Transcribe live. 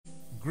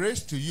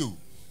Grace to you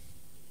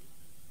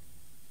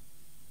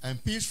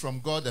and peace from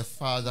God the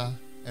Father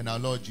and our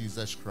Lord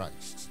Jesus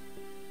Christ.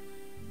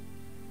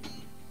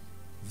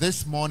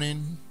 This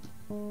morning,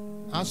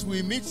 as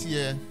we meet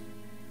here,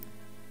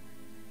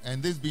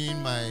 and this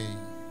being my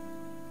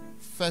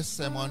first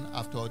sermon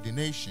after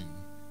ordination,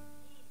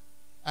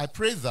 I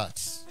pray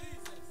that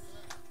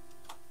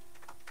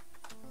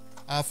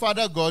our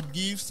Father God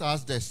gives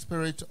us the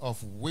spirit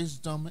of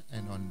wisdom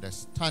and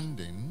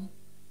understanding,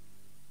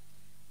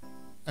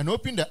 and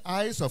open the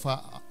eyes of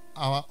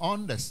our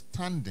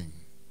understanding,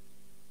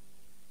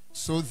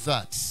 so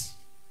that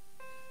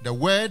the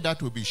word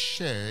that will be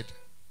shared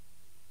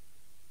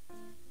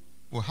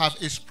will have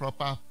its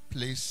proper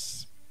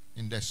place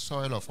in the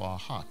soil of our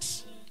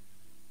hearts.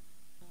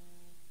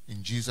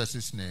 In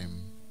Jesus'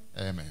 name,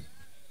 amen.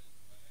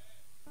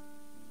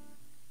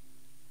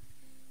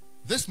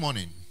 This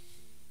morning,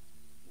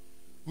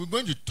 we're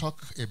going to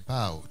talk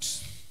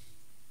about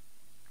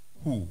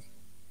who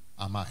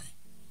am I?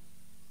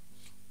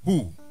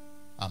 Who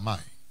am I?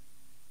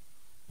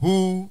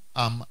 Who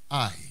am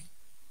I?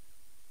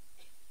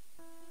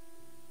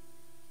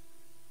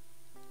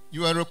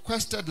 You were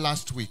requested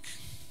last week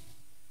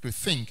to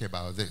think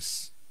about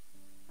this.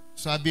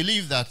 So I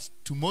believe that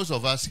to most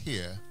of us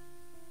here,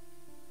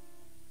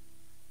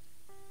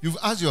 you've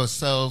asked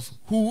yourself,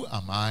 who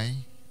am I?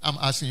 I'm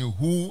asking you,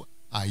 who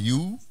are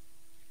you?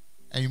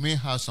 And you may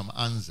have some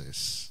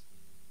answers.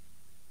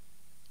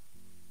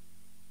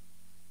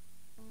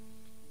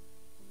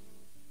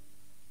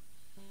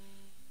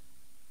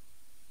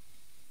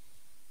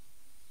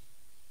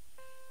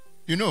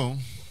 You know,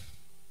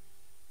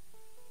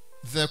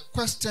 the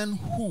question,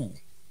 who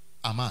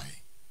am I,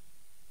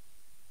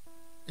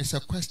 is a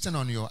question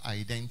on your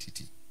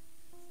identity.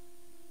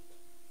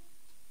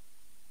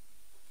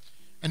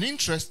 And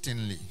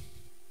interestingly,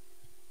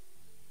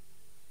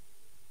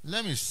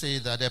 let me say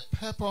that the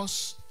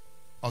purpose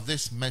of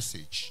this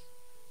message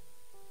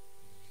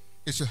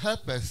is to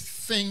help us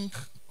think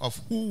of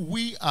who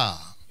we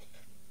are,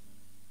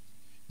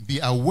 be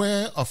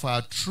aware of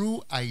our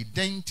true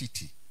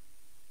identity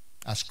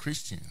as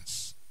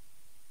Christians,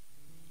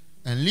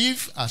 and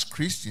live as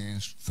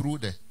Christians through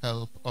the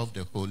help of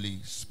the Holy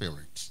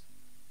Spirit.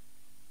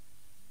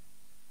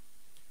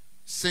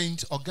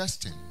 Saint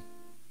Augustine,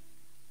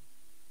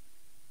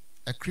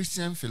 a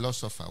Christian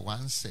philosopher,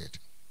 once said,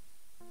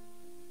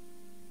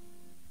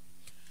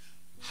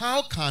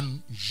 "How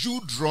can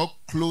you draw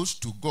close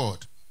to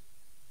God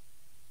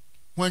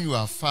when you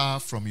are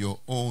far from your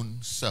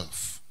own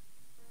self?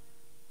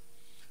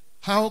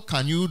 How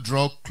can you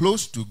draw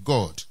close to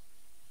God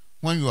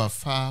when you are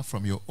far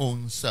from your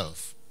own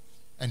self?"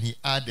 And he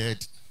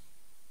added,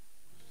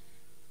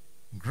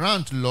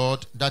 "Grant,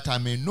 Lord, that I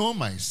may know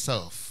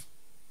myself,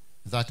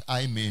 that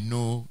I may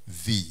know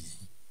thee."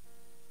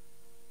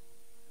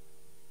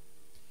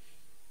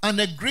 And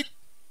a Greek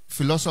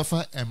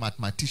philosopher and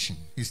mathematician,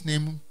 his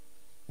name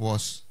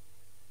was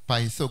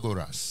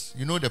Pythagoras.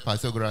 You know the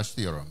Pythagoras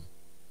theorem.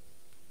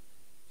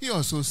 He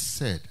also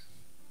said,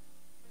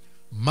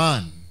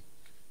 "Man,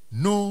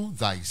 know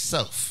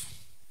thyself.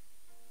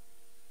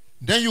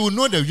 Then you will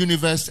know the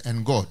universe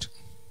and God.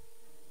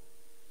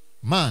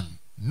 Man,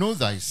 know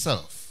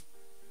thyself.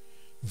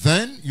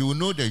 Then you will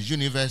know the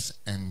universe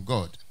and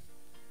God."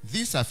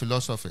 These are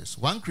philosophers,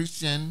 one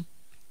Christian,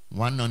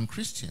 one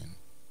non-Christian.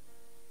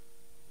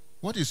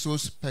 What is so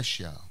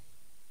special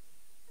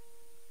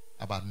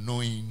about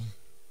knowing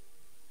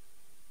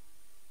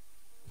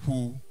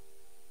who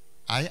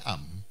I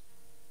am,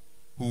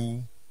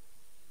 who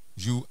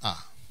you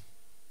are?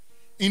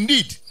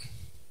 Indeed,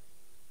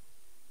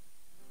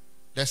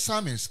 the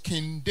psalmist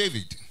King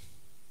David,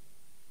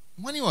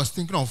 when he was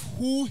thinking of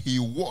who he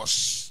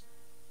was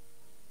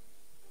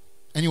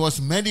and he was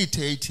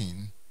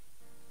meditating,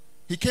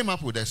 he came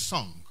up with a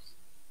song.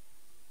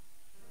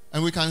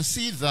 And we can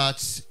see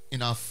that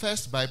in our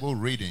first Bible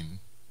reading,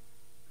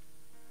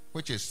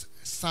 which is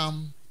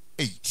Psalm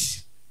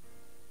 8.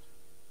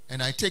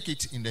 And I take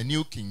it in the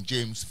New King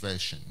James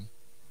Version,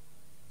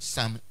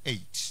 Psalm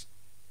 8.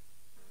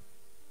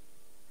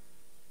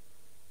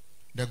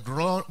 The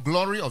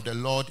glory of the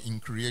Lord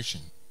in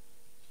creation.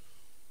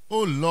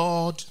 O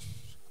Lord,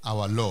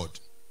 our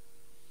Lord,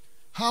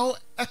 how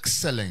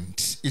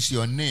excellent is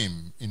your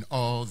name in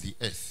all the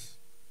earth.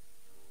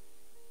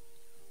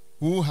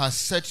 Who has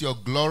set your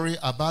glory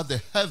above the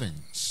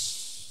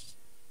heavens?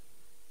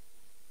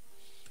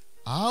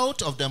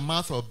 Out of the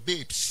mouth of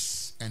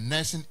babes and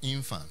nursing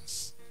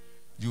infants,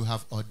 you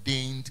have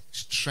ordained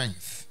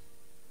strength.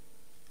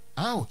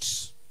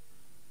 Out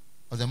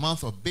of the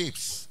mouth of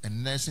babes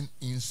and nursing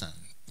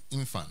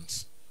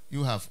infants,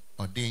 you have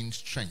ordained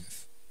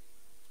strength.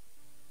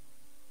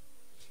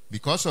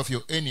 Because of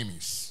your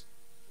enemies,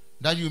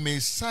 that you may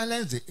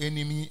silence the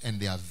enemy and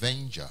the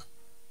avenger.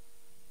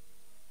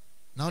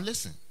 Now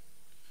listen.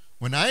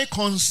 When I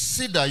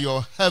consider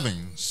your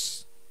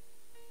heavens,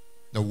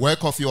 the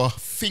work of your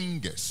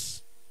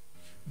fingers,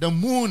 the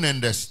moon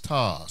and the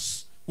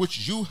stars,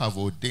 which you have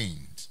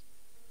ordained,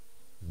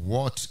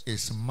 what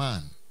is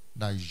man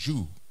that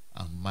you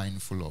are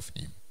mindful of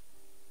him?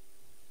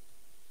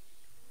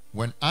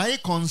 When I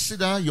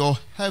consider your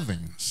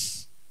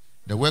heavens,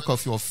 the work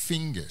of your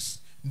fingers,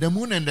 the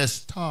moon and the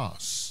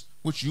stars,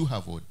 which you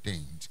have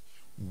ordained,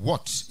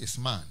 what is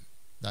man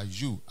that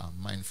you are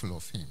mindful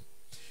of him?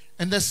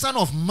 And the Son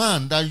of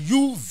Man that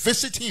you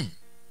visit him?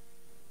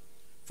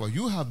 For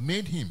you have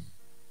made him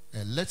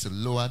a little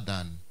lower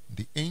than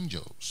the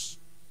angels.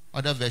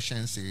 Other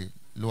versions say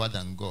lower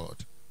than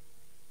God.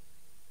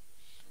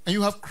 And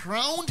you have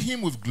crowned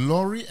him with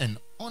glory and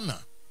honor.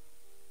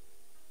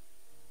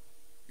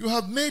 You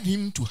have made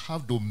him to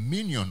have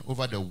dominion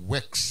over the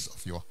works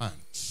of your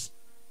hands.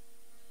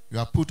 You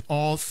have put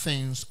all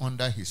things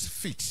under his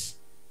feet,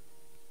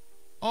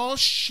 all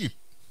sheep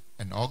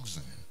and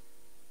oxen,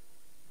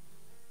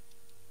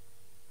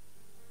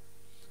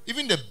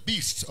 even the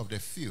beasts of the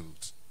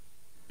field,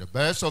 the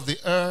birds of the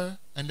air,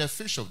 and the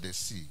fish of the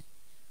sea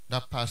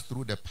that pass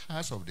through the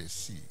paths of the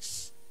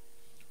seas.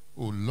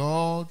 O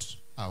Lord,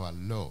 our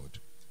Lord,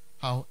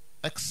 how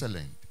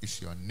excellent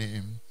is your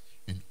name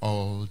in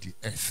all the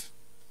earth.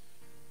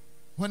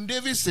 When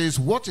David says,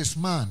 what is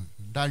man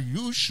that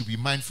you should be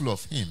mindful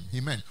of him?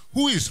 He meant,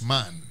 who is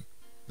man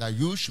that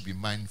you should be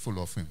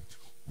mindful of him?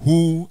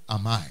 Who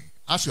am I?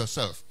 Ask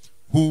yourself,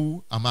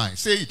 who am I?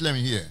 Say it, let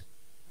me hear.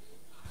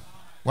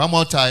 One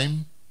more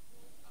time.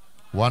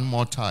 One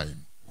more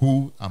time.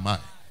 Who am I?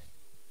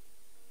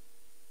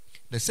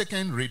 The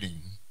second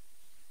reading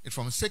is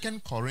from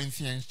 2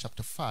 Corinthians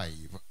chapter 5,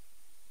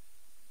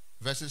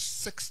 verses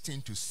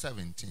 16 to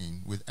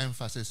 17, with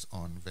emphasis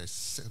on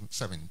verse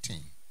 17.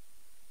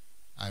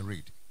 I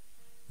read,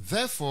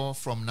 therefore,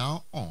 from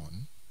now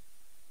on,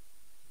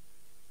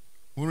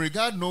 we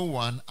regard no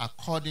one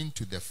according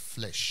to the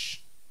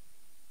flesh.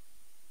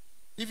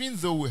 Even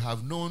though we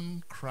have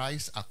known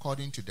Christ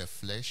according to the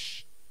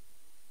flesh,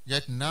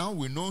 yet now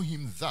we know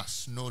him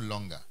thus no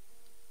longer.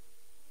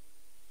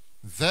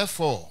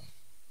 Therefore,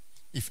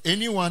 if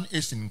anyone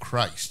is in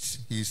Christ,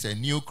 he is a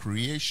new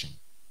creation.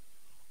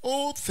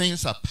 All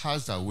things are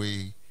passed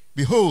away.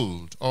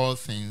 Behold, all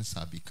things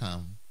have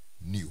become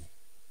new.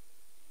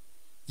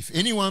 If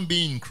anyone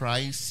be in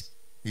Christ,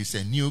 he is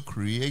a new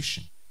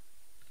creation.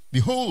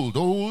 Behold,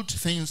 old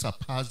things are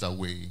passed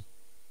away.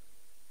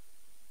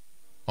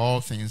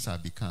 All things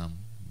have become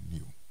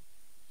new.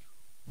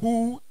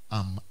 Who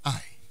am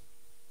I?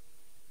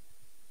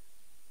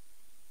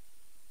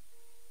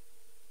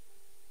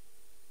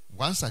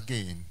 Once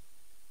again,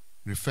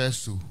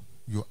 refers to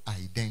your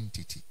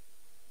identity.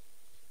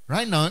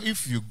 Right now,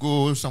 if you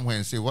go somewhere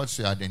and say, what's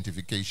your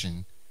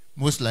identification?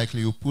 Most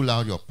likely you pull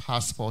out your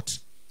passport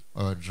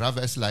or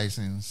driver's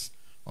license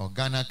or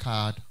Ghana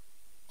card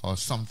or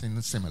something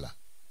similar.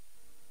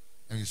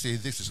 And you say,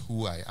 this is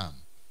who I am.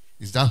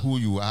 Is that who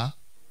you are?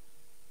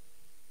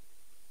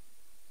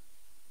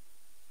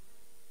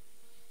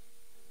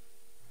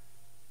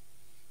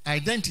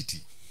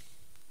 Identity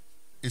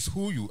is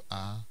who you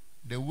are,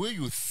 the way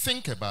you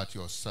think about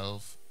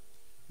yourself,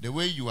 the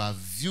way you are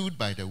viewed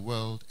by the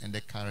world, and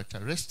the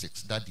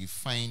characteristics that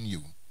define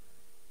you.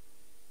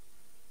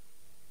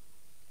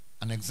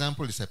 An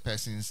example is a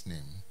person's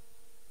name.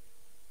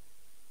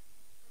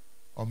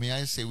 Or may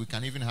I say, we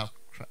can even have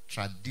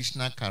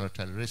traditional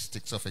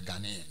characteristics of a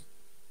Ghanaian.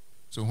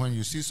 So when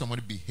you see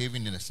somebody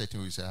behaving in a certain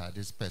way, you say,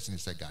 this person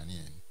is a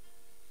Ghanaian.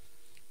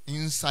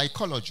 In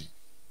psychology,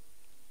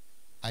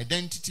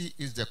 identity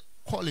is the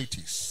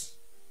qualities,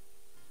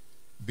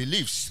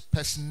 beliefs,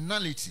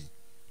 personality,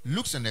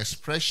 looks and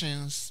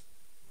expressions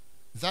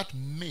that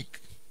make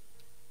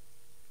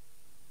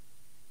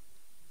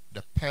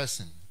the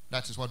person,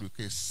 that is what we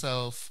call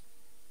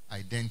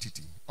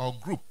self-identity, or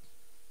group.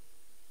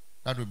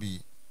 That would be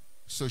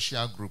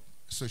social group,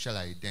 social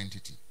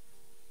identity.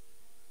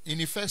 In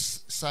effect,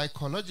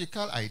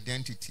 psychological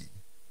identity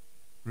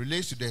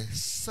relates to the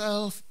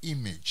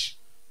self-image,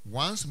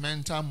 one's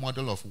mental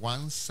model of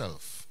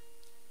oneself,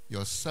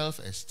 your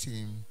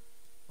self-esteem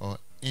or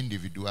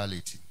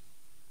individuality.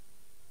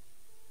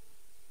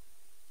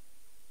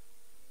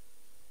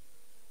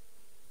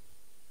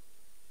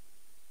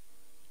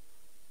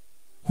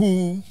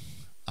 Who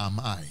am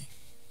I?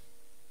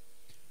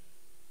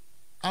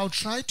 I'll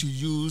try to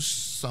use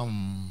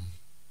some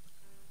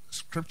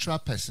scriptural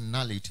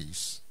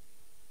personalities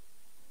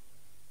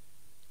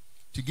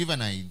to give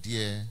an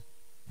idea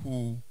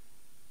who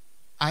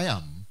I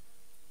am,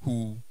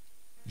 who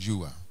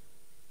you are.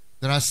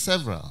 There are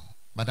several,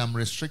 but I'm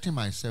restricting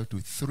myself to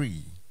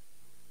 3.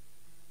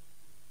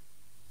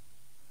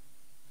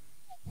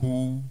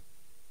 Who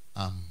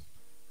am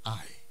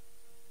I?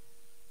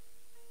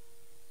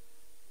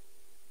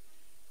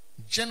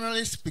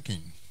 Generally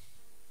speaking,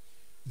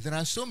 there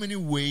are so many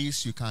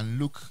ways you can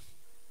look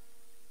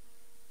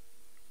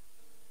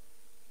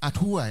at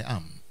who I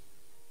am,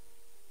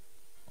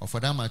 or for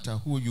that matter,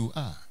 who you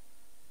are.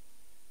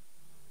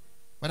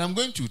 But I'm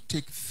going to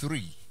take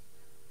 3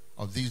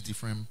 of these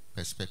different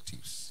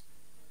perspectives.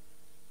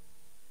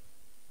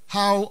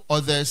 How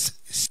others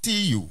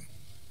see you,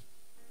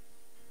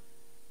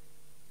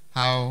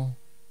 how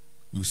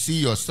you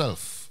see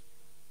yourself,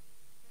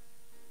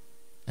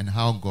 and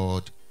how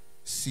God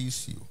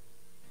sees you.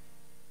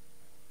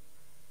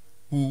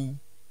 Who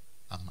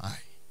am I?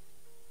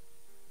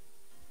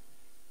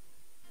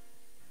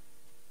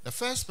 The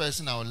first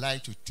person I would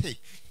like to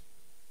take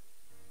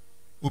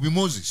will be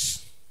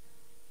Moses.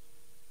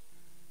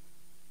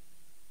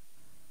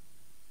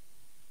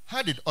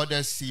 How did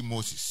others see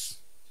Moses?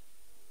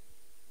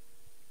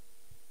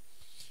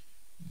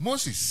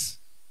 Moses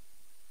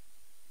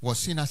was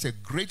seen as a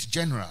great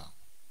general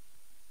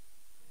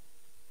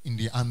in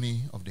the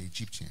army of the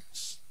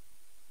Egyptians.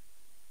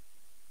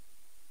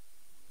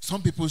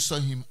 Some people saw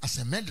him as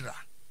a murderer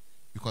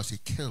because he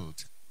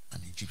killed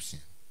an Egyptian.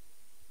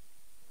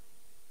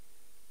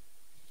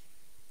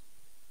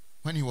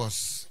 When he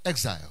was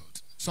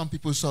exiled, some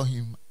people saw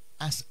him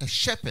as a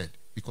shepherd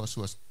because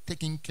he was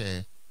taking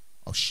care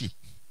of sheep.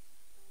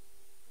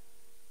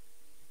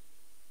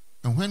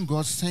 And when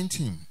God sent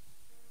him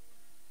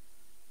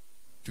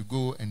to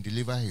go and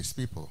deliver his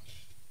people,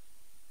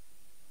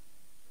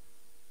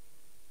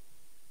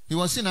 he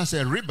was seen as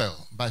a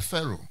rebel by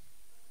Pharaoh.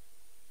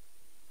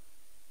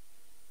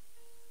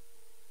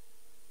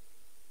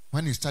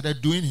 When he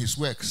started doing his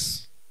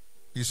works,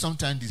 he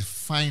sometimes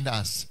defined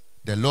as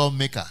the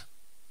lawmaker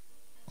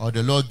or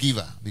the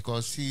lawgiver,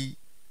 because he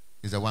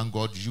is the one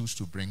God used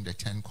to bring the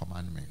 10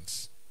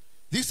 Commandments.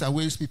 These are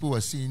ways people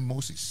were seeing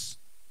Moses.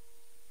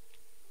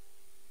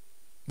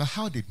 But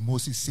how did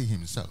Moses see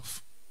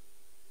himself?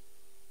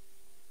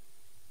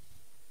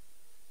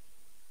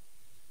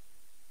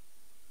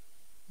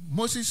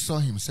 Moses saw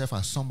himself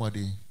as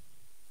somebody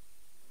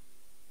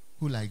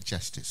who liked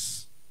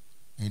justice.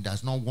 And he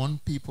does not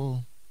want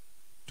people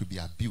to be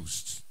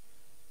abused.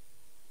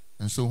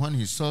 And so when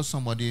he saw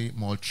somebody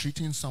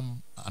maltreating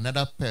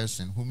another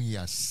person whom he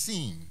has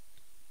seen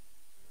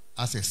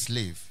as a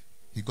slave,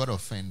 he got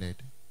offended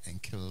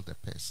and killed the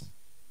person.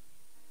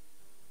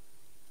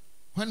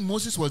 When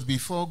Moses was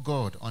before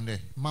God on the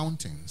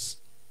mountains,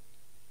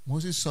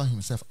 Moses saw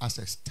himself as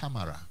a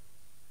stammerer,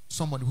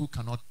 somebody who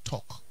cannot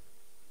talk,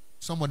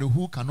 somebody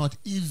who cannot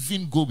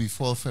even go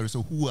before Pharaoh.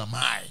 So who am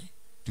I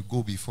to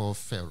go before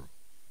Pharaoh?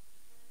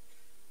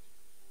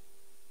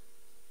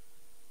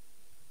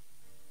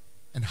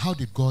 And how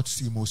did God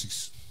see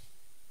Moses?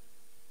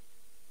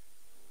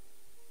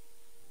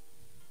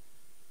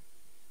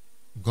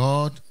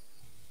 God,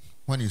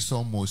 when he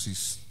saw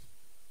Moses,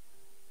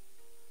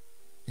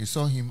 he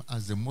saw him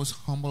as the most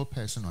humble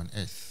person on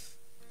earth.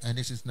 And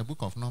this is in the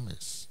book of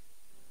Numbers.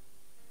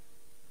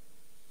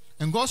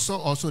 And God saw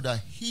also that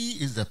he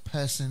is the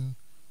person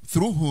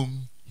through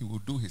whom he will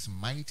do his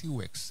mighty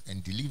works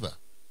and deliver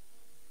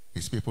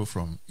his people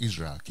from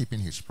Israel, keeping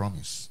his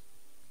promise.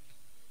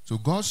 So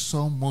God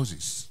saw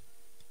Moses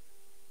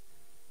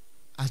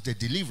as the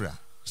deliverer,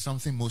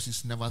 something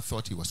Moses never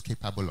thought he was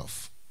capable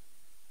of.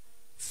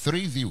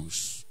 3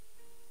 views: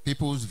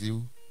 people's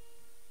view,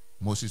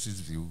 Moses'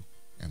 view,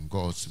 and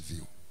God's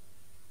view.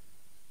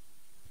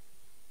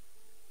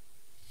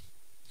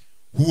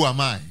 Who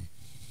am I?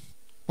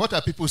 What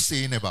are people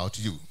saying about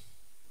you,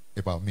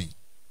 about me?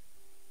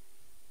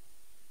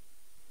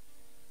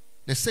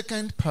 The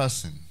second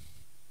person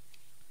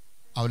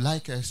I would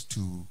like us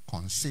to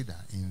consider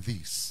in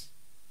this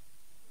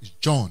is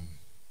John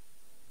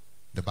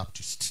the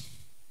Baptist.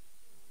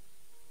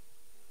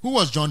 Who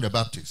was John the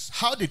Baptist?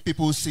 How did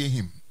people see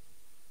him?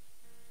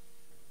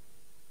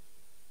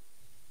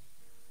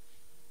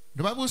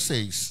 The Bible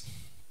says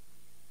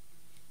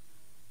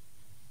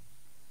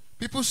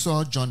people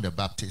saw John the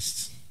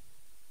Baptist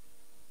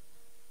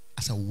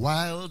as a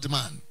wild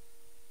man.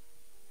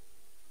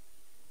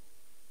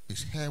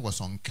 His hair was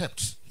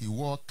unkempt. He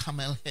wore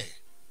camel hair.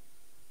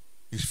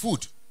 His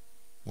food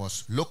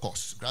was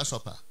locust,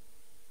 grasshopper,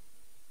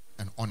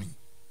 and honey.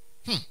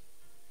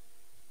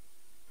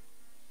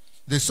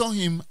 They saw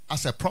him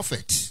as a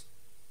prophet.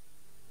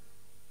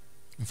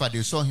 In fact,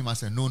 they saw him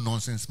as a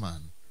no-nonsense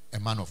man, a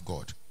man of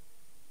God.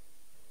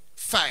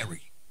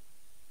 Fiery.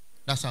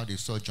 That's how they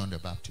saw John the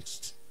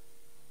Baptist.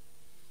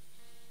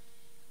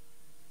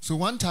 So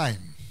one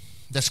time,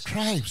 the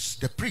scribes,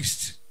 the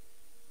priests,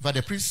 but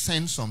the priest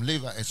sent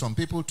some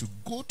people to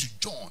go to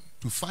John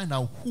to find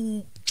out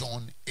who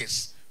John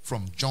is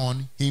from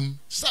John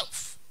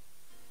himself.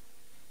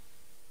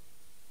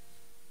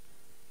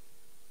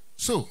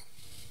 So,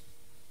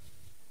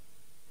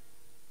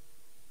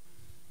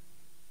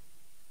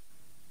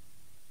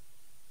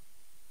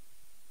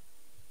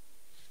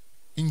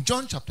 in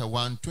John chapter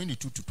 1,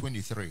 22 to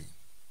 23,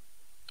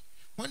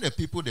 when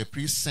the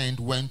priest sent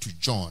went to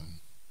John,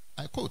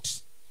 I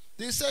quote,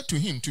 they said to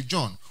him, to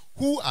John,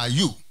 who are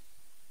you?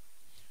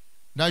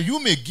 That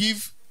you may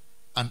give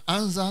an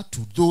answer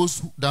to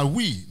those, that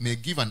we may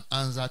give an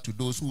answer to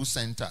those who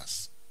sent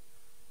us.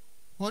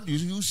 What do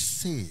you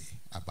say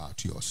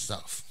about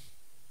yourself?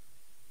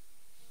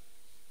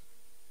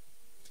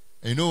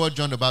 And you know what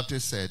John the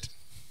Baptist said?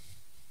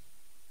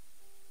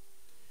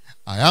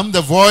 I am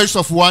the voice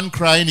of one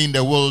crying in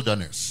the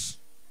wilderness.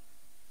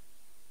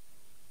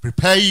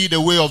 Prepare ye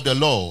the way of the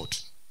Lord,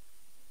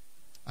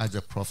 as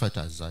the prophet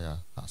Isaiah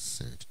has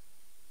said.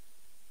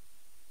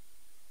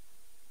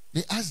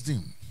 They asked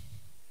him,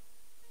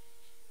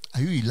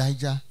 are you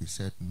Elijah? He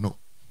said, no.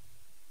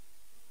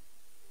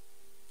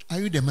 Are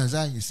you the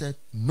Messiah? He said,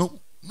 no,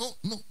 no,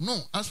 no, no.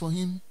 As for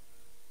him,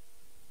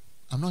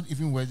 I'm not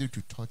even worthy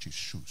to touch his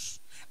shoes.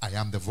 I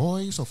am the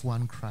voice of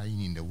one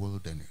crying in the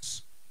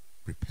wilderness,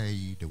 prepare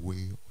ye the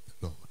way of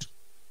the Lord.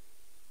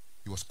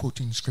 He was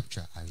quoting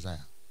scripture,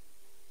 Isaiah.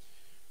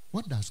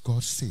 What does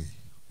God say?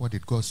 What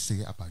did God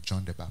say about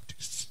John the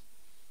Baptist?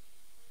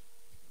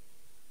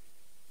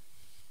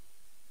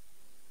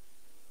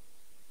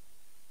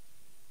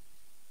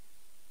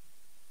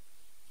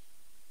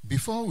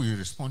 Before we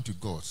respond to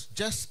God,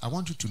 I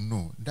want you to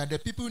know that the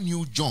people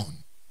knew John,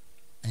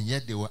 and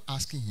yet they were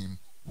asking him,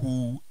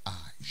 who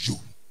are you?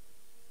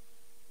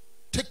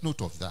 Take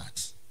note of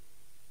that.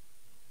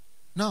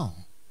 Now,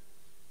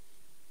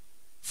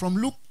 from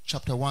Luke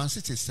chapter 1,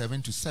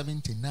 67 to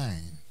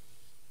 79,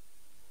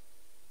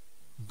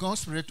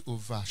 God's Spirit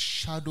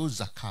overshadowed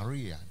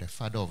Zachariah, the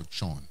father of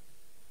John.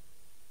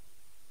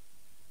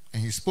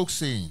 And he spoke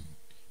saying,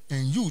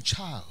 and you,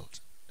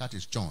 child, that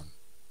is John,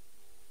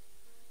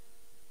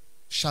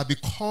 shall be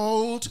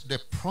called the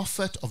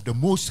prophet of the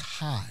Most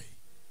High.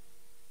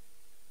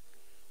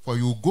 For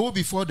you will go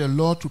before the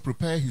Lord to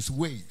prepare his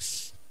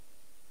ways,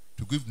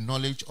 to give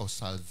knowledge of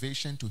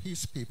salvation to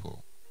his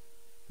people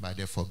by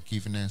the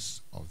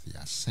forgiveness of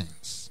their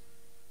sins.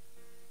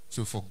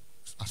 So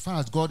as far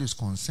as God is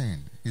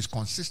concerned, he's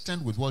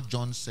consistent with what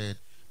John said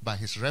by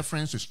his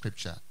reference to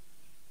scripture.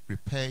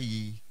 Prepare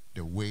ye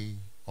the way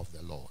of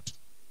the Lord.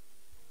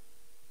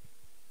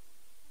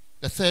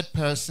 The third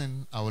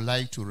person I would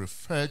like to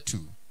refer to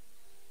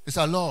is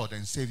our Lord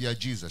and Savior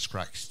Jesus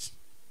Christ.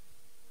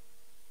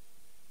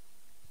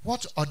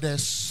 What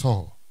others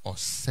saw or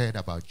said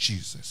about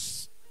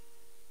Jesus?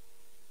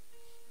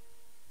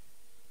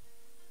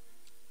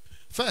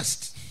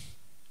 First,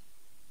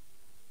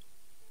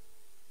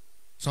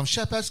 some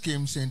shepherds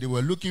came saying they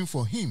were looking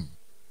for him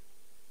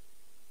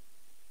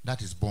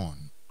that is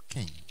born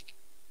king.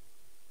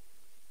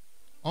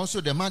 Also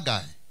the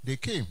Magi, they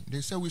came.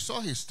 They said, we saw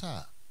his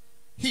star.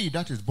 He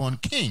that is born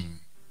king.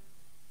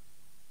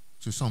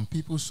 So some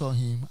people saw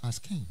him as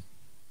king.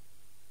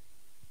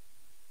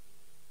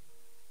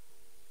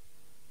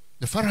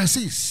 The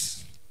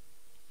Pharisees,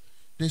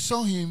 they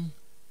saw him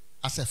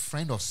as a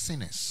friend of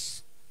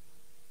sinners,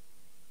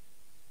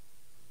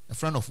 a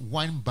friend of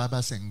wine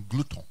bibbers and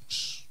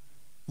gluttons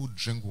who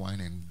drink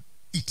wine and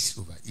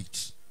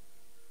overeat.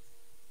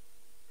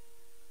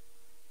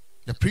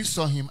 The priests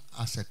saw him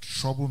as a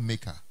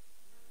troublemaker,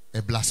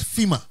 a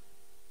blasphemer,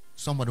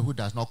 somebody who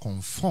does not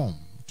conform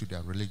to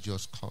their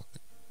religious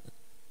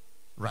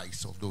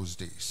rites of those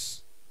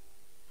days.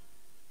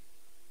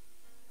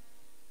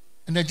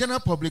 And the general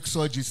public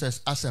saw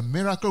Jesus as a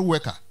miracle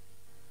worker,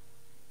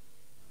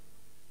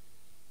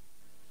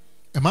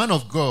 a man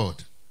of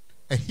God,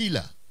 a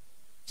healer,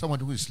 someone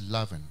who is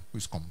loving, who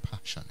is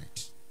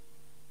compassionate.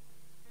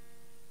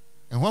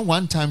 And when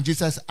one time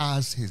Jesus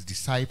asked his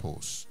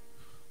disciples,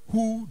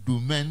 who do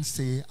men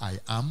say I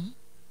am?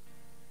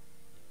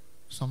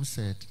 Some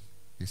said,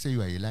 they say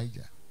you are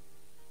Elijah.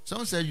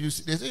 Some said, they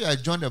say you are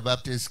John the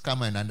Baptist,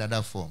 come in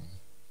another form.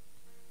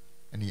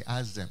 And he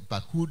asked them,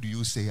 but who do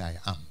you say I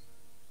am?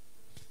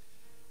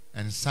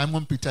 And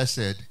Simon Peter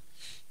said,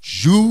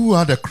 you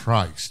are the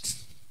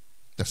Christ,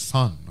 the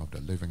Son of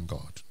the living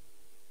God.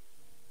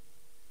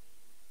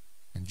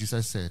 And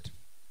Jesus said,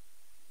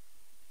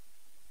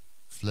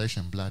 flesh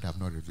and blood have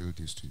not revealed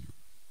this to you.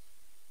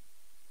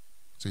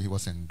 So he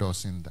was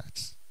endorsing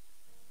that.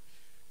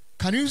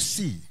 Can you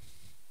see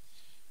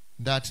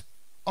that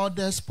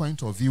others'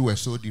 point of view were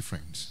so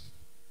different?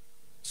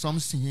 Some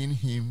seeing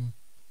him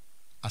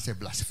as a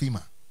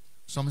blasphemer,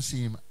 some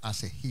see him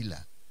as a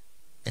healer,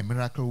 a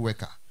miracle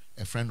worker,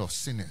 a friend of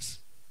sinners.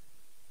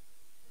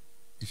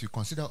 If you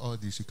consider all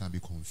this, you can be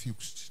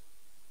confused.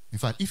 In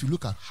fact, if you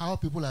look at how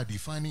people are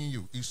defining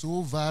you, it's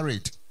so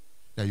varied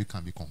that you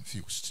can be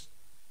confused.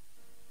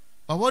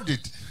 But what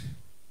did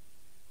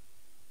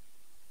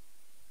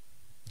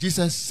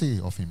Jesus say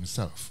of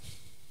himself?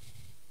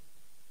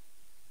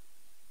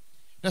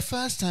 The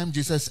first time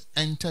Jesus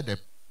entered the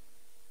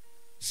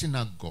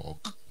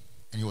synagogue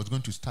and he was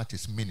going to start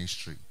his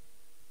ministry,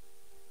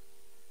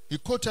 he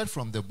quoted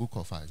from the book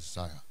of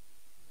Isaiah.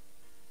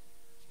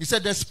 He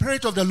said, the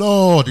Spirit of the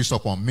Lord is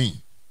upon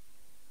me.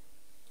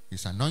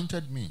 He's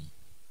anointed me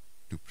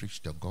to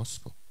preach the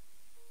gospel.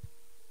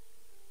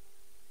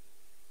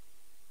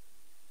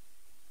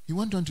 He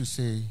went on to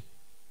say,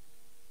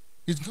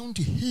 he's going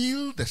to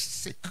heal the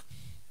sick.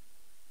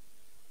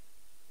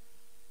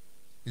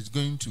 He's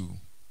going to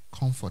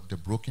comfort the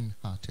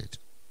brokenhearted.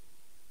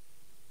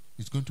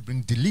 He's going to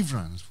bring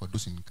deliverance for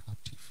those in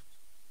captive.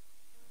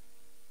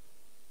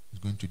 He's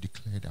going to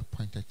declare the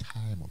appointed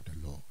time of the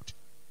Lord.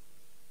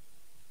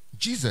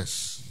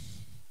 Jesus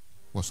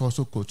was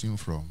also quoting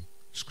from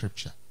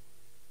scripture,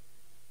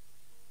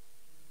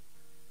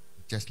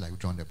 just like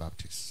John the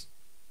Baptist.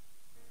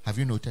 Have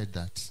you noted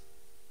that?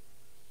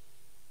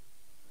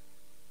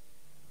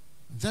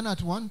 Then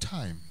at one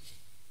time,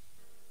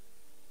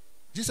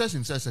 Jesus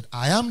himself said,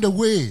 I am the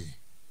way,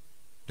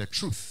 the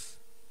truth,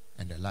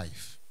 and the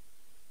life.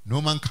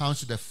 No man comes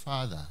to the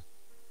Father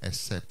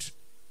except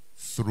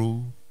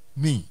through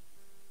me.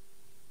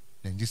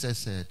 Then Jesus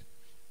said,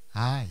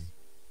 I,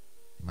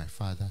 my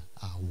Father,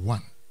 are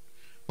one.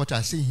 What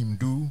I see him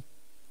do,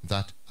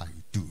 that I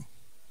do.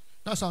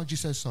 That's how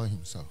Jesus saw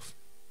himself.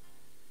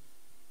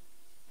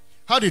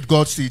 How did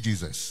God see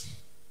Jesus?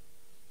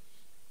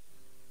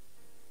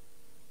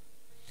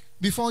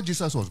 Before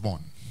Jesus was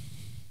born,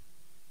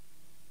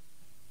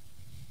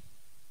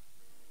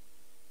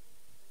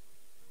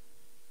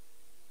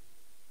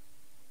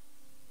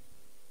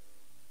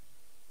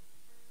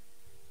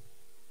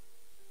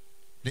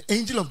 the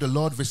angel of the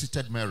Lord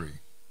visited Mary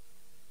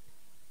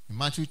in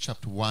Matthew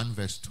chapter 1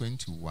 verse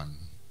 21,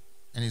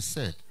 and he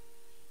said,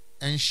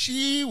 and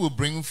she will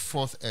bring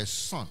forth a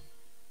son,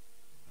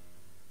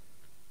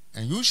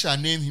 and you shall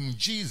name him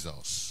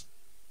Jesus,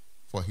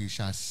 for he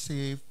shall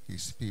save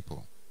his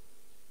people.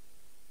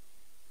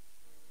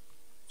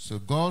 So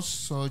God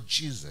saw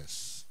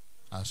Jesus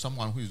as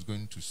someone who is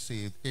going to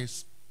save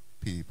his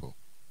people.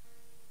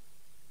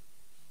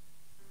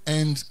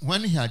 And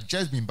when he had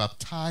just been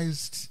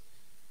baptized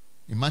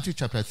in Matthew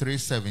chapter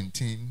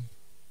 3:17,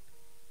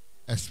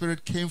 a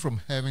spirit came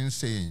from heaven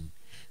saying,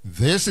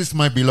 this is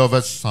my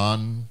beloved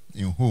Son,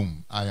 in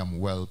whom I am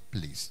well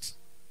pleased.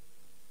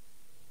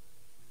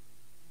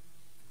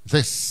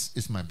 This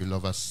is my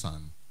beloved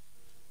Son,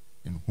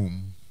 in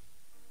whom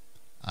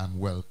I am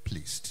well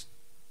pleased.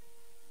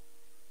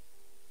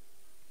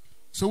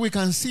 So we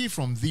can see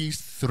from these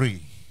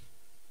three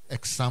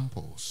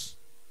examples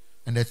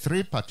and the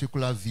three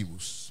particular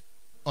views,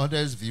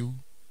 others' view,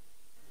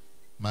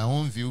 my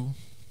own view,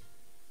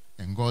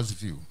 and God's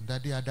view,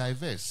 that they are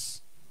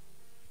diverse.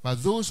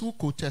 But those who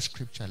quoted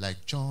scripture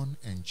like John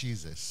and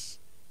Jesus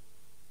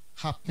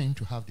happen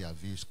to have their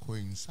views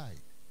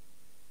coincide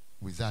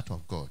with that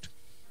of God.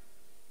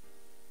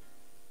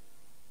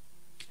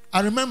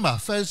 I remember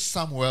 1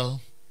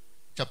 Samuel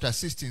chapter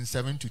 16,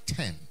 7 to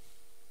 10.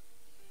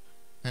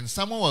 And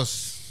Samuel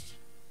was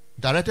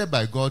directed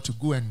by God to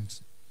go and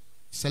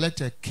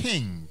select a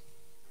king,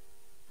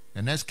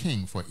 the next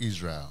king for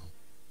Israel.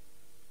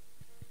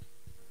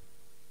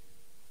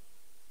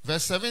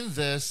 Verse 7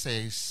 there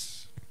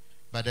says,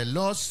 but the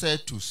Lord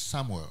said to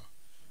Samuel,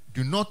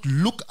 do not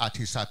look at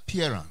his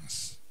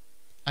appearance,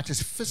 at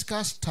his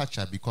physical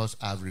stature, because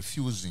I have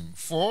refused him.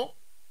 For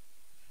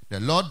the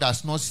Lord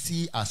does not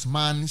see as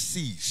man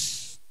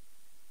sees.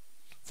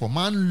 For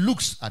man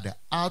looks at the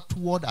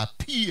outward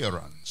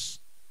appearance,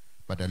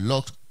 but the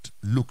Lord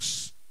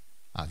looks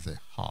at the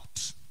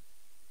heart.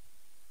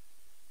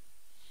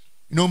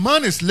 You know,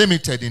 man is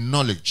limited in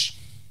knowledge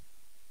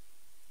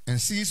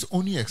and sees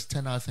only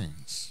external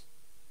things.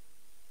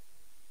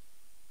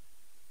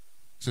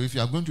 So if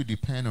you are going to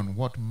depend on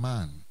what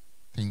man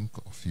think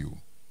of you,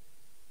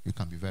 you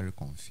can be very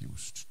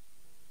confused.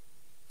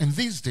 And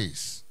these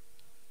days,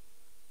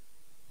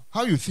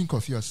 how you think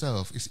of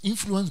yourself is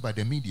influenced by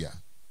the media.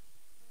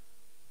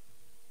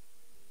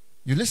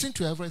 You listen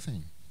to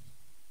everything,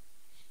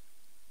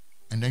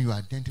 and then you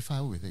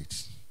identify with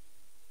it.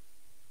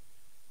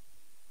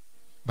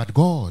 But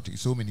God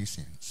is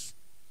omniscient.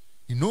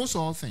 He knows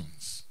all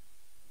things.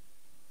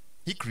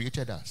 He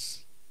created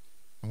us.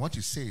 And what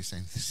he says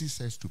and sees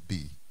us to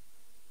be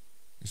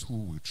is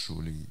who we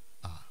truly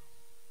are.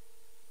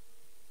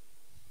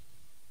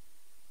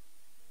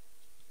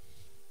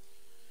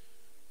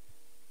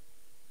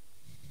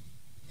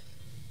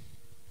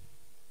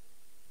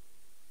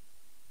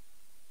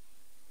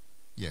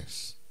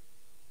 Yes.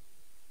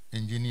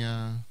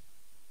 Engineer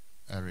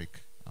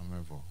Eric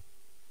Amevo,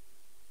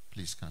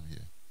 please come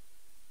here.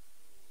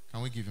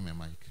 Can we give him a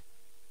mic?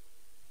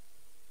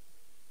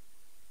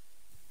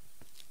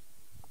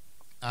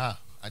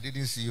 I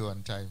didn't see you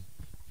on time.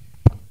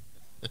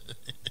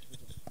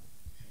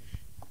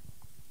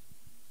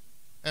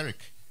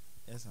 Eric.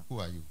 Yes, sir. Who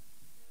are you?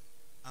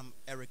 I'm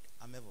Eric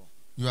Amevo.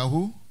 You are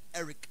who?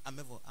 Eric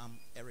Amevo. I'm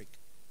Eric.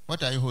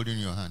 What are you holding in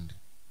your hand?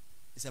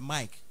 It's a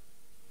mic.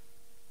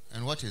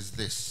 And what is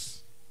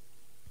this?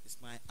 It's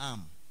my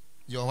arm.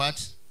 Your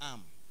what?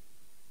 Arm.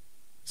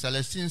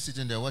 Celestine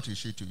sitting there, what is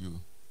she to you?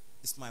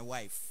 It's my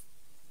wife.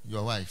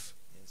 Your wife?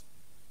 Yes.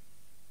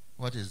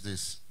 What is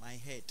this? My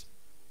head.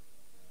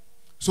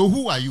 So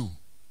who are you?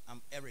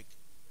 I'm Eric.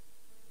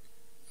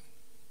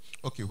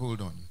 Okay,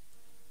 hold on.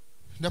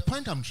 The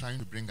point I'm trying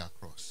to bring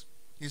across,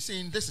 he's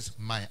saying this is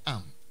my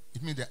arm.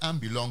 It means the arm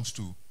belongs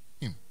to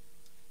him.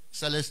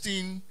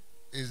 Celestine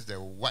is the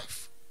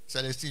wife.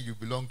 Celestine, you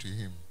belong to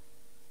him.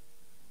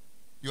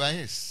 You are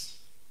his.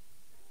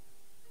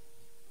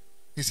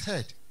 His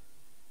head.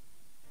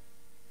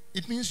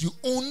 It means you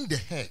own the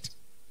head.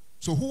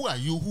 So who are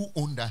you who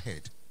own that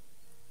head?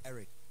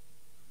 Eric.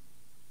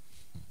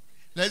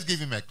 Let's give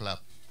him a clap.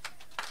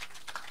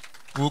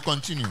 We'll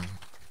continue.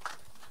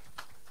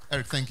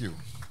 Eric, thank you.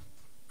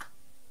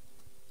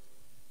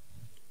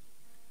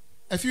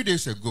 A few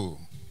days ago,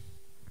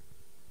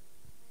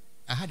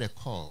 I had a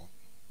call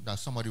that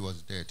somebody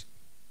was dead.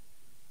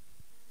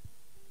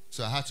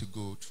 So I had to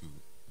go to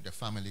the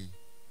family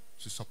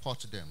to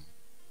support them.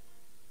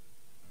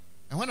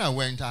 And when I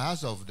went, I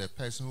asked of the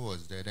person who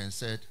was dead and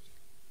said,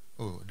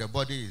 oh, the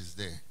body is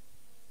there.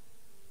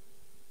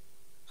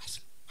 I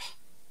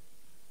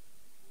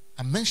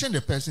I mentioned the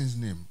person's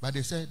name, but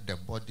they said the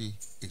body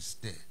is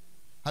there.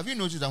 Have you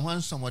noticed that when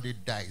somebody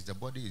dies, the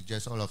body is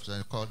just all of a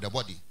sudden called the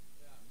body?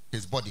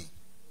 His body,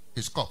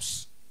 his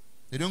corpse.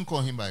 They don't call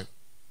him by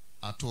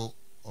Ato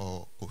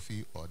or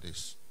Kofi or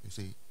this. They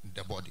say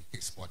the body,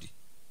 his body.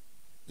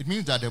 It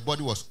means that the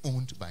body was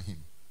owned by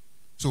him.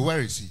 So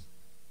where is he?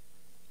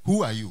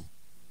 Who are you?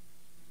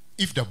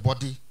 If the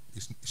body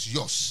is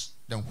yours,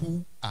 then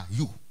who are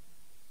you?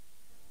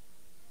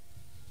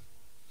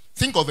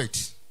 Think of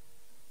it.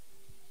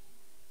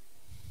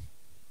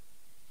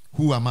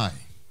 Who am I?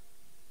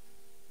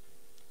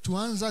 To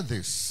answer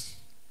this,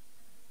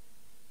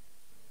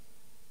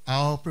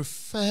 I'll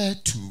prefer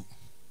to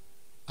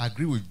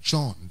agree with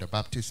John the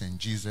Baptist and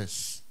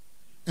Jesus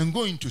and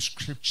go into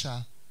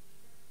scripture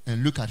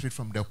and look at it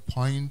from the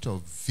point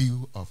of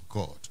view of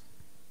God.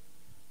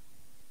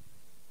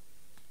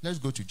 Let's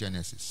go to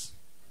Genesis.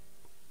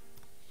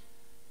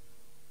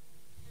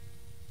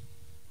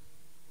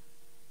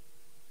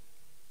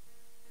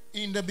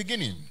 In the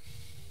beginning,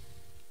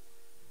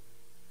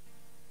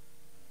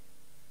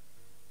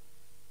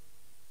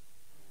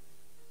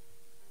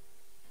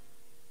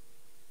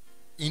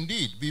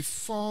 indeed,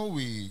 before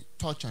we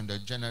touch on the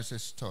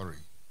Genesis story,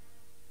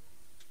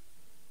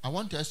 I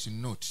want us to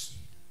note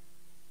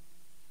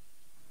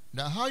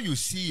that how you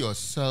see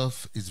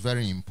yourself is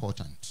very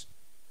important.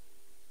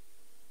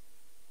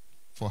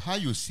 For how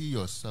you see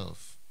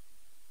yourself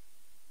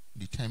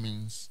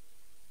determines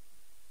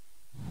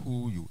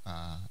who you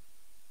are,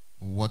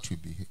 what you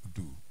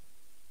do.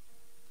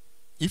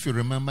 If you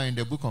remember in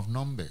the book of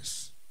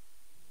Numbers,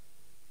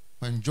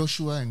 when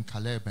Joshua and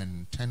Caleb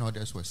and 10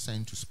 others were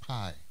sent to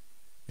spy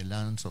the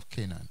lands of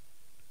Canaan,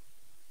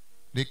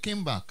 they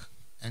came back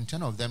and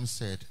 10 of them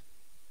said,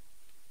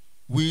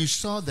 "We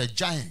saw the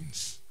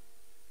giants,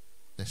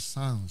 the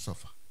sons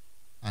of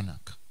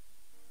Anak.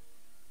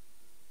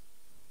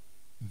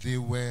 We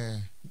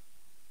were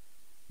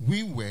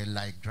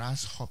like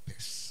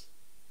grasshoppers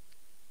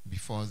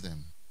before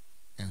them,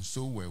 and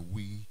so were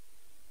we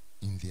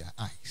in their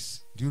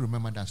eyes." Do you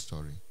remember that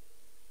story?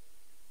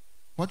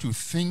 What you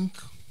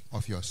think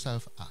of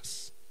yourself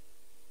as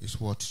is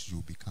what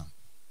you become.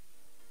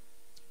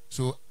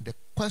 So the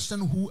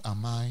question, who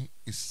am I,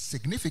 is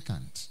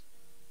significant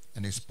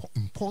and is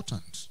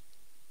important.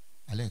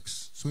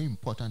 Alex, so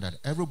important that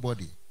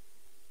everybody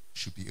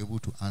should be able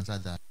to answer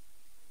that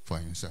for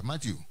himself.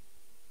 Matthew,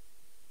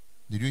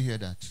 did you hear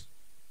that?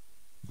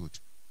 Good.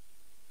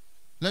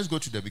 Let's go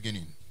to the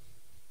beginning.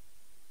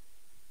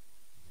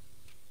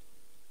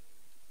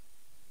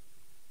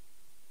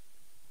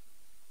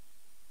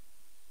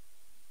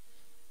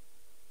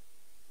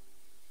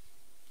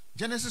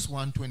 Genesis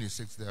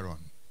 1:26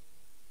 thereon.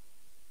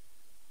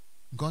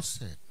 God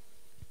said,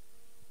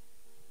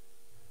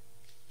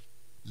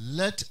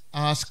 "Let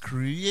us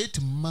create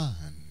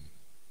man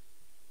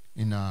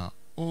in our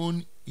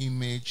own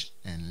image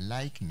and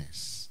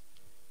likeness,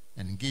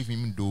 and give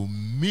him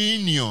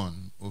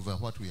dominion over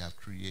what we have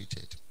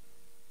created."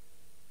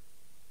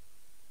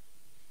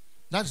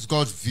 That's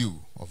God's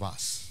view of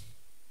us.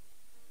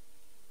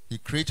 He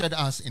created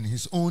us in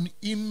his own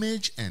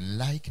image and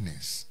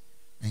likeness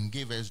and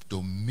gave us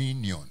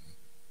dominion.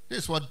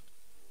 This is what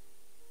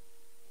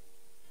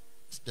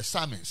the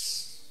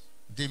psalmist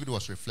David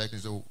was reflecting.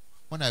 So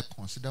when I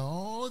consider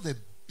all the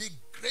big,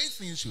 great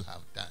things you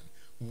have done,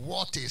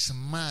 what is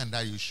man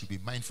that you should be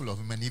mindful of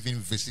him and even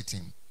visit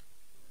him?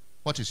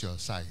 What is your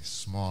size?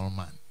 Small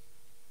man.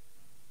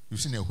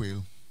 You've seen a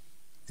whale?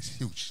 It's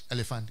huge.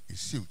 Elephant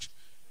is huge.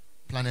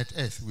 Planet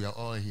Earth, we are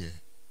all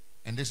here.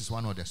 And this is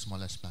one of the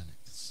smallest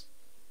planets.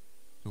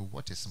 So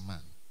what is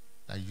man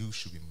that you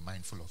should be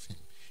mindful of him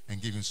and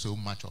give him so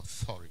much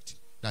authority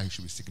that he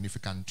should be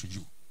significant to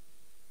you?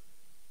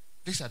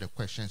 These are the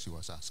questions he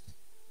was asking.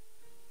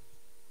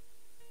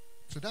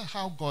 So that's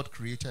how God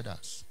created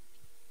us.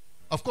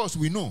 Of course,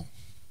 we know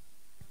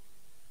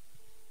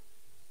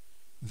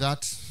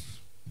that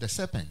the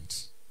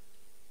serpent,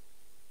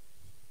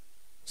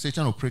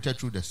 Satan operated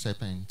through the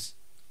serpent,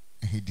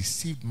 and he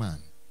deceived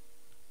man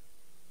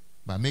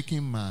by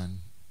making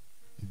man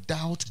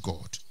doubt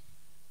God.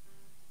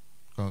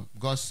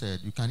 God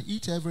said, "You can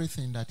eat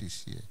everything that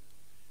is here,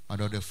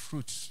 but of the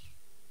fruits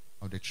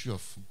of the tree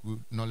of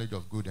good, knowledge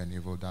of good and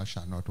evil, thou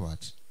shalt not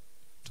what?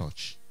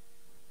 Touch."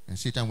 And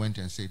Satan went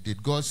and said,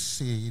 "Did God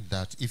say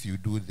that if you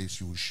do this,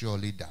 you will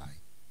surely die?"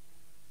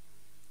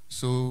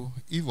 So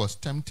Eve was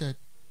tempted.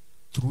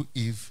 Through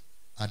Eve,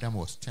 Adam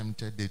was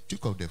tempted. They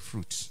took of the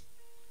fruit.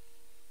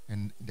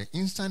 And the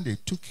instant they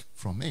took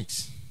from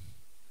it,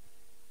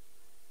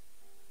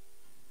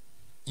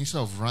 instead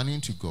of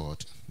running to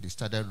God, they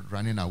started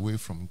running away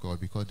from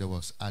God because there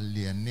was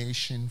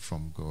alienation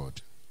from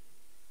God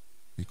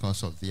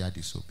because of their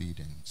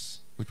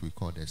disobedience, which we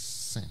call the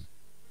sin,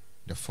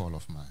 the fall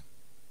of man.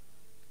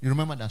 You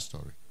remember that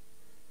story?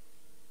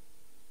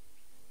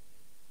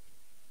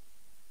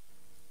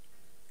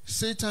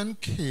 Satan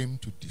came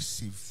to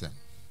deceive them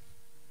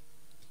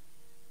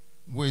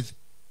with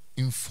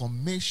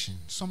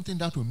information, something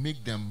that will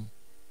make them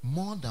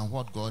more than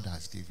what God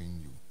has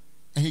given you.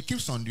 And he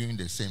keeps on doing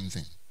the same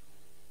thing.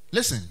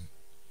 Listen,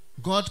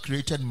 God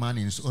created man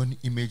in his own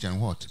image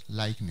and what?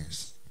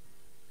 Likeness.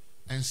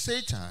 And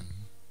Satan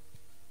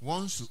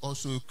wants to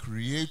also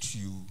create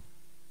you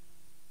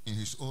in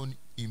his own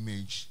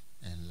image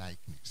and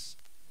likeness.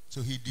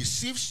 So he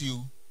deceives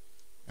you,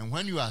 and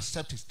when you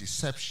accept his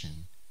deception,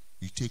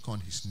 you take on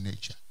his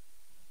nature.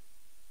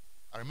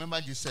 I remember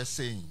Jesus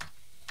saying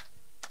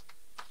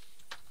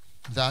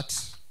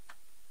that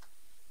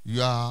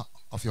you are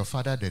of your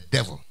father the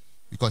devil,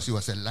 because he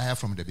was a liar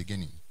from the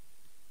beginning.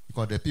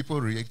 Because the people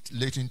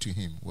relating to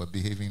him were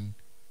behaving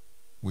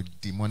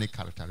with demonic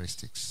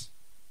characteristics.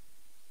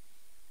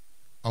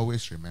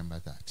 Always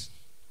remember that.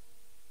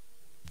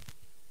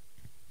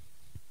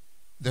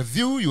 The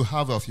view you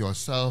have of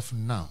yourself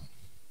now,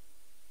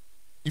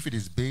 if it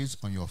is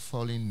based on your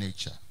fallen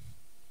nature,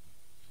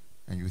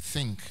 and you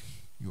think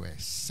you are a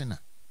sinner,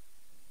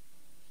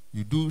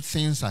 you do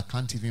things I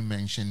can't even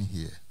mention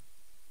here.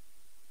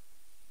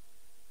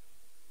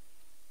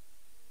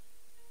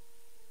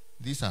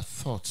 These are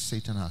thoughts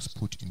Satan has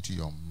put into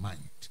your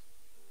mind.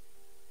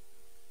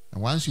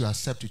 And once you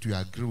accept it, you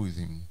agree with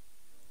him.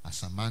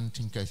 As a man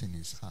thinketh in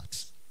his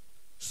heart,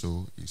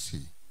 so is he.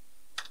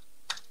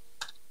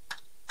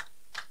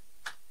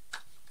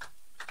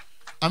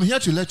 I'm here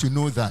to let you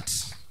know that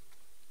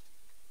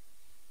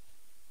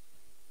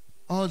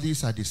all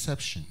these are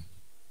deception.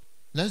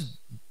 Let's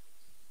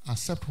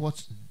accept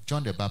what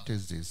John the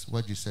Baptist did,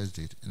 what Jesus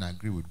did, and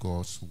agree with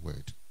God's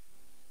word.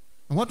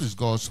 And what is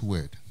God's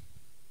word?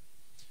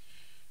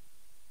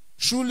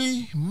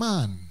 Truly,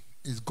 man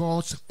is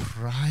God's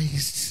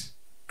prized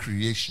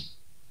creation.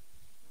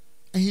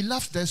 And he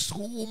loved us so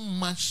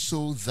much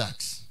so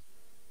that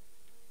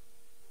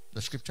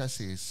the scripture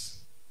says,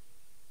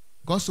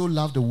 God so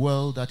loved the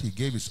world that he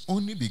gave his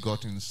only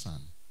begotten Son,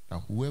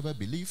 that whoever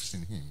believes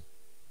in him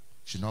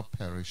should not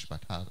perish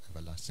but have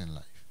everlasting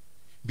life.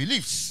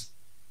 Believes.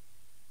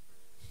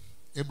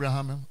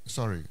 Adam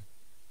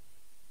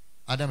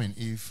and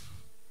Eve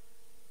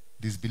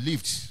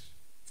disbelieved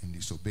and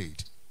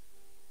disobeyed.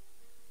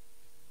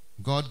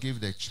 God gave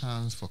the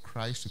chance for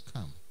Christ to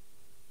come,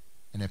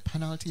 and a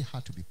penalty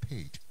had to be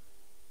paid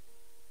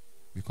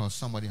because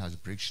somebody has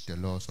breached the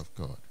laws of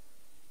God.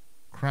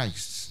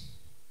 Christ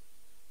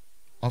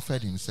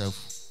offered himself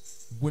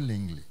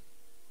willingly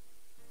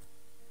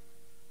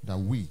that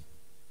we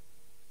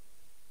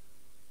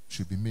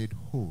should be made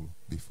whole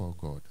before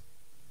God.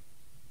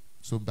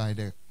 So by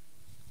the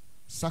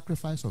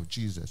sacrifice of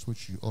Jesus,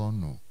 which you all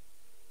know,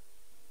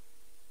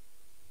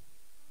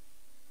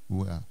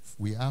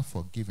 we are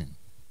forgiven.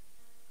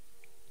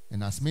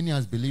 And as many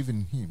as believe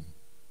in him,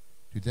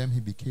 to them he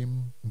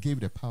gave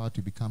the power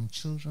to become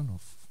children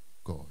of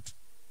God.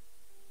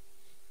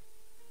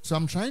 So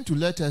I'm trying to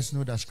let us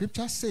know that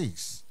scripture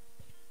says,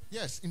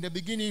 yes, in the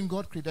beginning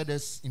God created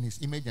us in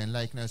his image and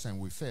likeness and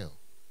we fell.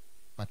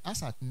 But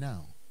as at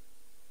now,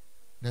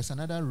 there's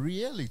another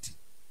reality.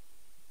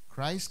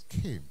 Christ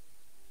came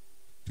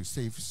to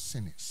save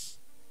sinners.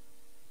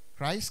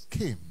 Christ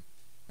came,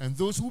 and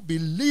those who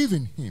believe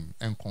in him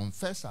and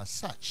confess as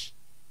such,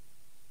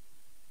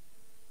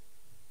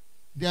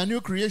 they are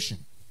new creation.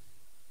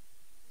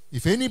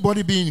 If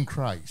anybody be in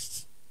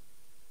Christ,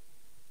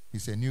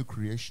 he's a new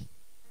creation.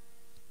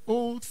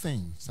 Old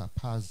things are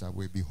passed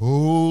away.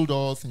 Behold,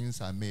 all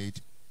things are made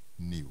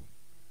new.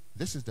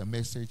 This is the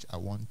message I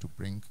want to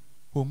bring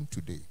home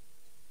today.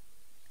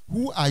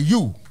 Who are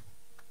you?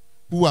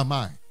 Who am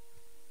I?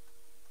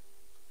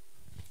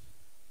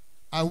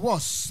 I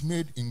was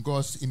made in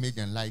God's image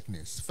and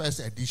likeness. First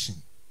edition.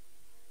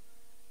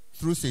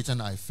 Through Satan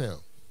I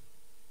fell.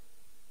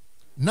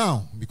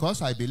 Now,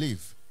 because I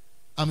believe,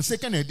 I'm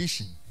second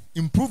edition,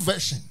 improved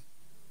version.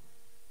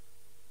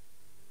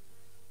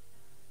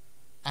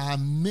 I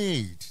am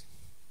made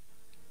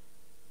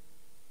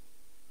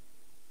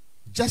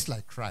just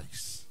like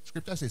Christ.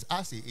 Scripture says,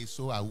 as he is,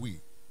 so are we.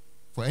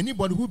 For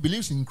anybody who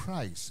believes in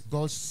Christ,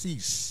 God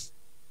sees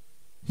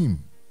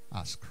him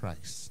as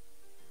Christ.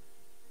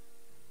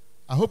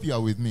 I hope you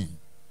are with me.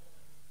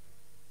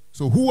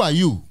 So who are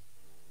you?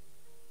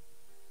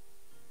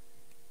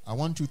 I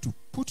want you to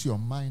put your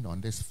mind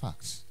on this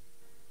fact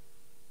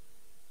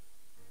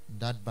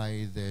that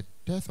by the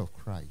death of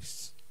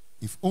Christ,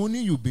 if only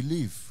you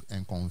believe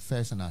and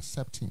confess and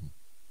accept him,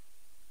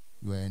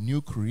 you are a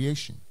new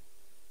creation.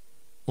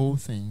 All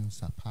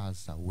things are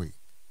passed away.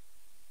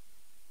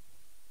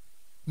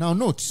 Now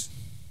note,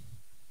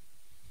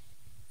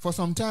 for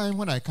some time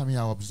when I come here,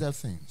 I observe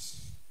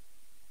things.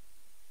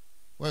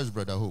 Where is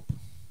Brother Hope?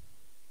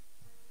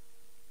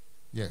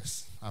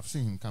 Yes, I've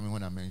seen him coming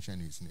when I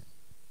mention his name.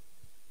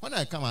 When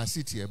I come and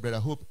sit here, Brother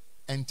Hope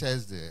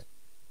enters the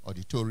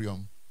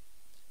auditorium.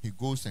 He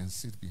goes and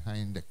sits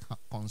behind the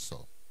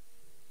console.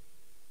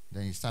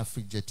 Then he starts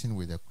fidgeting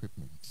with the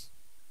equipment.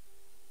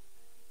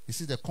 He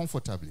sits there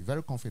comfortably,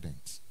 very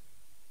confident.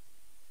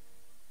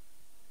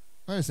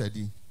 Where is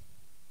Eddie?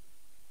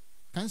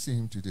 Can't see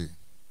him today.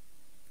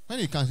 When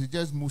he comes, he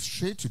just moves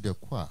straight to the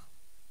choir,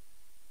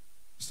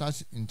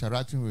 starts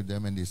interacting with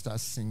them, and they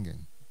start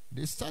singing.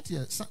 They stand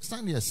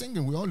here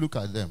singing. We all look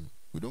at them.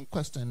 We don't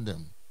question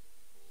them.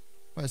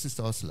 Where's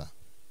Sister Ursula?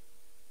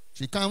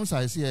 She comes,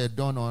 I see her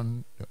done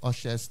on the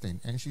usher's thing,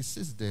 and she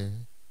sits there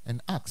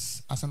and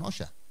acts as an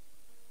usher.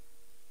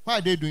 Why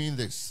are they doing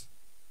this?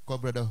 Because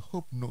Brother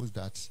Hope knows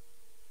that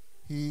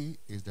he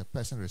is the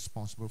person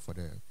responsible for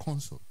the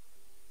console.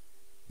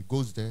 He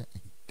goes there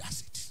and he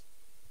does it.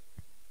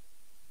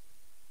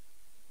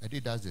 Eddie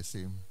does the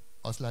same.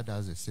 Ursula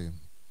does the same.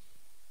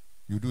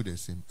 You do the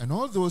same. And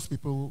all those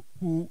people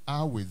who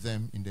are with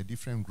them in the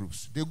different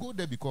groups, they go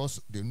there because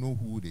they know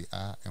who they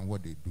are and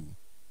what they do.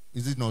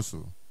 Is it not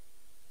so?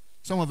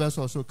 Some of us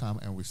also come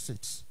and we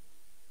sit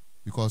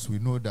because we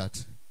know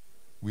that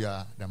we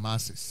are the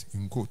masses,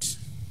 in quotes.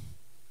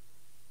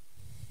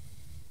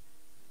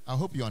 I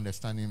hope you're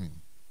understanding me.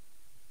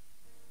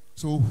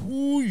 So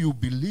who you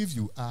believe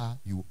you are,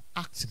 you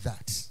act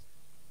that.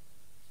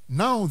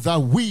 Now that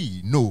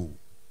we know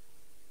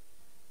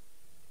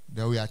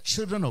that we are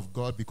children of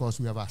God because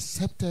we have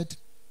accepted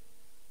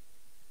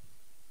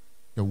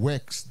the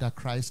works that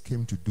Christ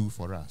came to do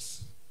for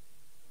us,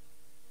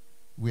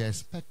 we are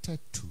expected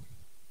to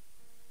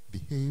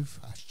behave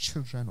as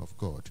children of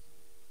God.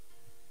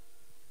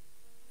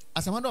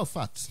 As a matter of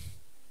fact,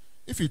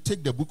 if you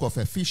take the book of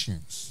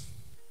Ephesians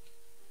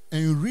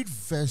and you read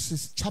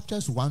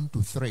chapters 1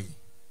 to 3,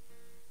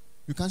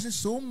 you can see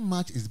so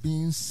much is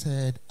being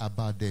said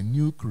about the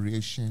new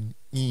creation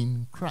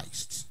in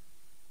Christ.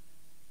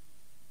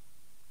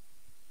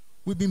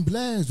 We've been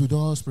blessed with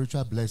all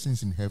spiritual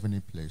blessings in heavenly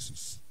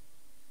places.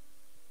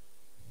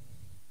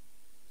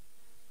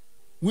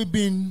 We've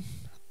been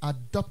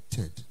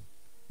adopted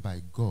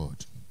by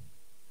God.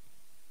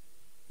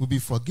 We've been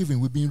forgiven.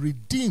 We've been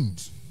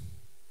redeemed.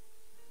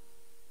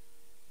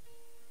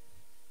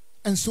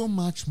 And so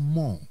much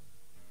more.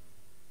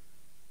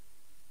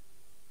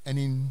 And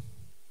in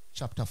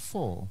chapter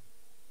 4,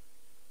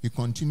 he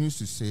continues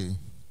to say,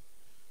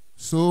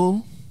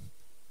 so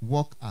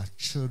walk as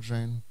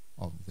children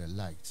of the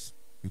light,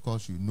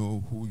 because you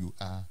know who you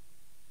are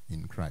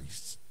in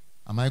Christ.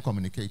 Am I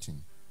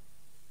communicating?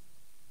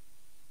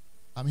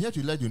 I'm here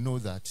to let you know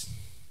that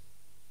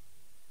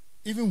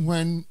even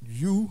when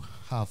you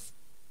have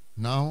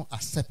now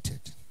accepted,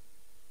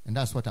 and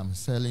that's what I'm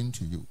selling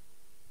to you,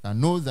 I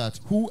know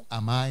that who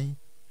am I?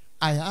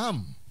 I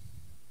am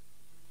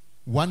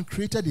one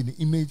created in the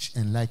image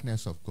and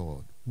likeness of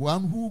God,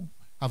 one who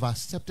have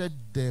accepted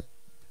the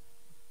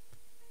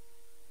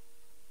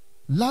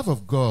love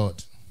of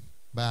God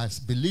by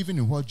believing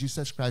in what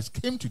Jesus Christ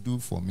came to do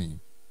for me,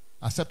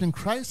 accepting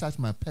Christ as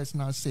my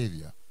personal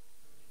Savior,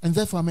 and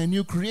therefore I'm a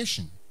new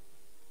creation.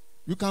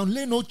 You can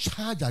lay no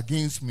charge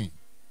against me.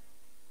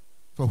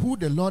 For who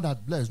the Lord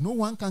hath blessed, no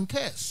one can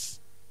curse.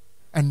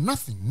 And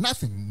nothing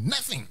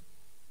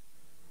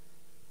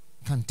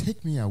can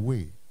take me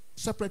away,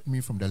 separate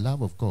me from the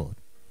love of God,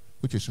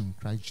 which is in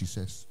Christ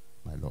Jesus,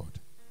 my Lord.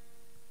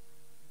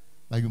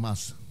 But you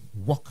must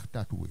walk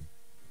that way.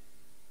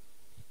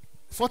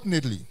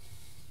 Fortunately,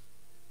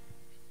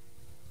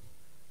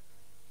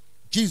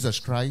 Jesus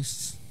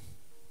Christ,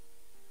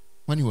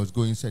 when he was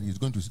going, said he's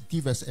going to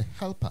give us a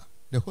helper,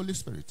 the Holy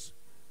Spirit,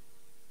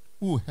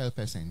 who will help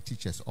us and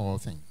teach us all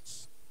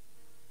things.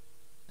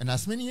 And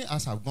as many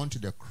as have gone to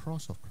the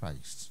cross of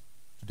Christ,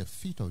 to the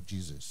feet of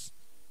Jesus,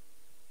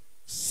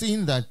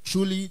 seeing that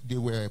truly they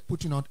were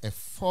putting out a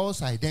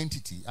false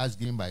identity as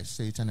given by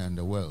Satan and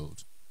the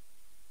world,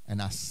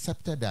 and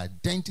accepted the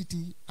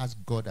identity as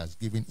God has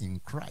given in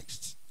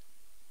Christ,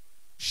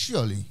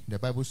 surely the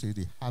Bible says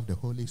they have the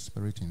Holy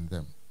Spirit in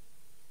them.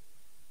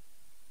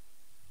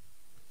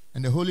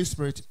 And the Holy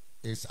Spirit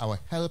is our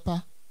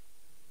helper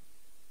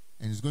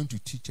and is going to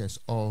teach us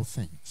all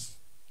things.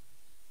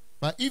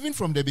 But even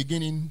from the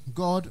beginning,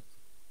 God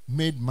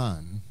made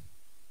man.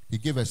 He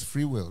gave us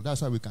free will.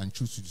 That's why we can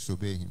choose to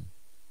disobey him.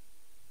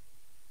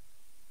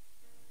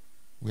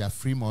 We are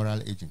free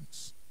moral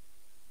agents.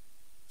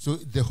 So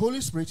the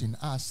Holy Spirit in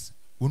us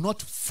will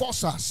not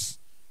force us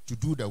to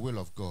do the will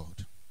of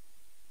God.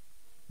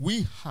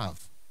 We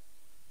have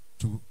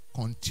to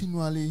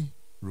continually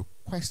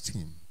request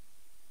him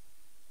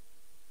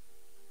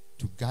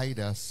to guide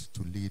us,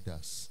 to lead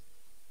us,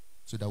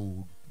 so that we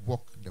will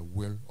walk the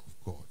will of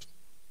God.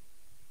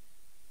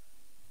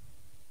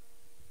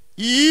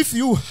 If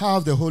you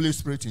have the Holy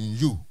Spirit in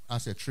you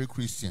as a true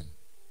Christian,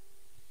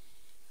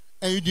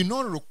 and you do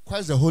not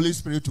request the Holy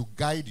Spirit to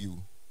guide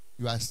you,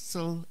 you are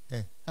still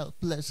a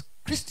helpless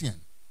Christian.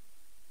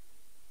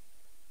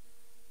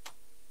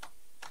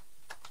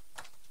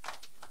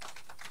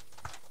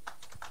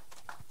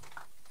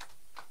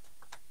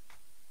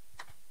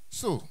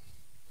 So,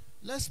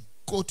 let's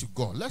go to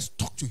God. Let's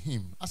talk to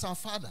him as our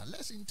Father.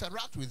 Let's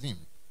interact with him.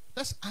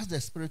 Let's ask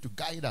the Spirit to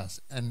guide us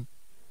and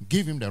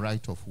give him the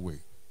right of way.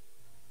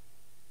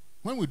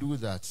 When we do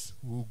that,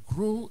 we'll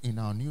grow in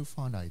our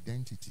newfound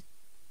identity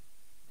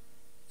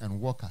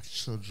and walk as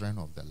children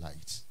of the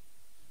light.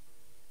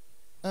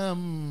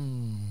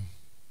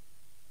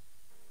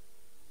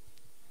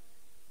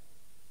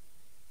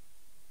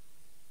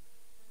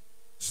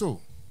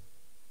 So,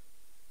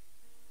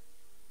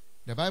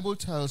 the Bible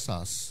tells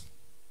us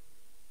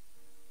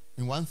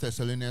in 1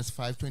 Thessalonians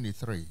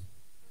 5:23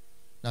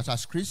 that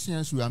as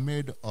Christians we are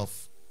made of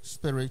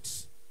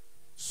spirit,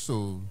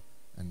 soul,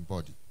 and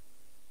body.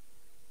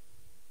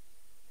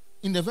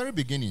 In the very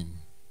beginning,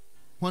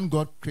 when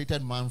God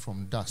created man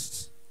from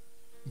dust,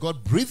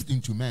 God breathed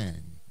into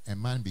man,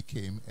 and man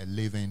became a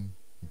living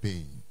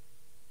being.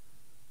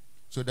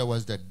 So there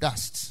was the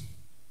dust,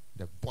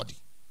 the body.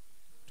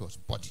 It was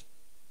body.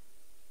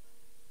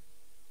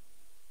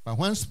 But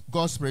once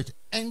God's Spirit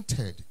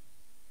entered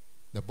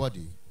the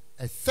body,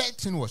 a third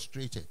thing was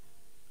created,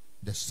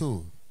 the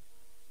soul.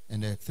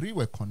 And the three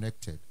were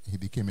connected. He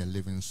became a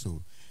living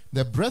soul.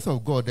 The breath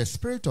of God, the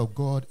Spirit of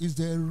God, is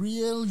the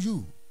real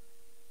you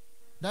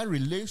that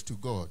relates to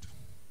God.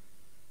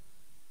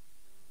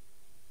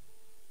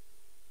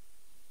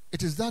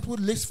 It is that which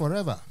lives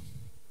forever.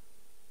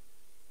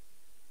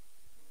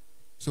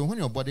 So when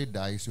your body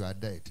dies, you are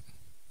dead.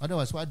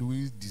 Otherwise, why do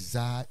we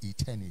desire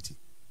eternity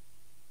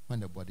when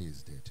the body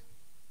is dead?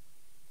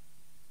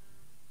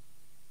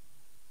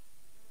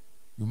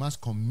 You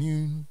must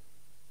commune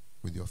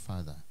with your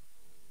Father.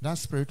 That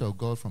Spirit of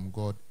God from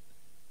God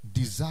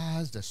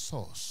desires the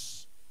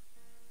source.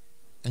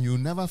 And you'll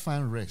never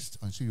find rest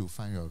until you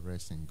find your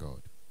rest in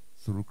God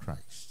through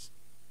Christ.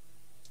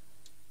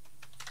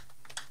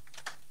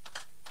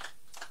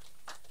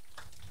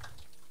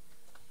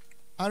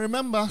 I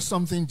remember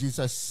something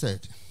Jesus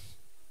said.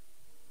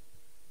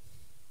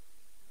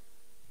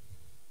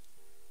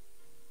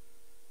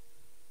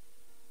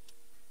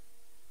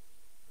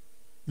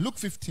 Luke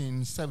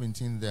 15,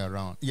 17 there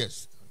around.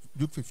 Yes,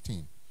 Luke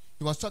 15.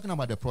 He was talking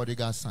about the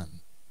prodigal son.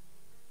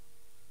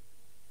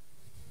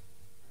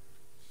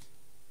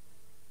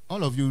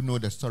 All of you know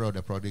the story of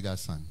the prodigal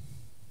son.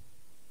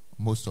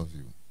 Most of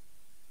you.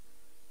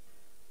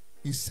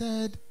 He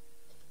said,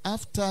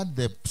 after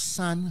the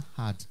son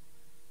had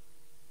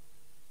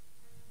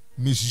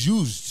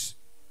misused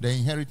the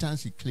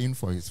inheritance he claimed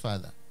for his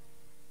father,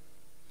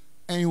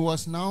 and he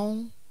was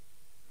now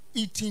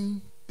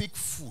eating pig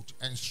food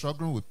and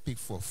struggling with pig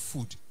for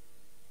food.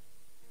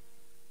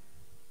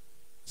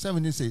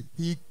 17 said,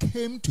 he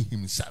came to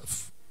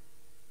himself.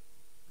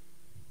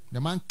 The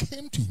man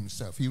came to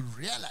himself. He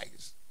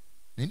realized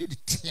they needed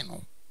to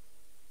know.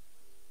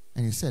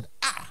 And he said,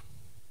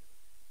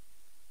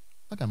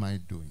 what am I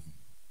doing?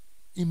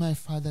 In my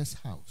father's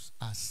house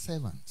are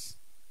servants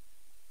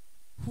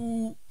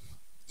who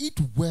eat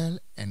well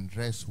and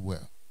dress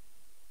well.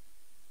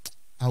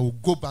 I will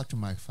go back to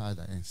my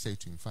father and say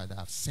to him, Father,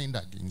 I've sinned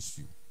against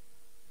you.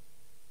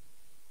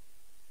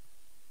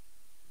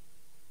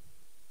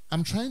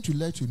 I'm trying to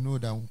let you know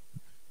that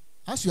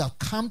as you have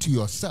come to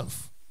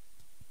yourself,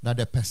 that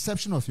the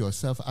perception of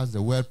yourself as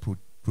the world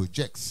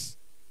projects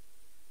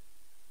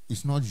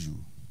is not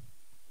you.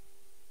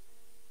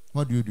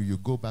 What do? You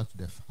go back to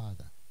the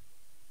Father.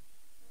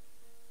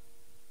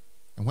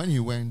 And when he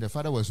went, the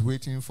Father was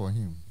waiting for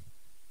him,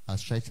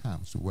 outstretched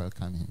arms to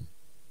welcome him.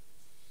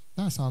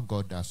 That's how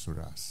God does to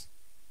us.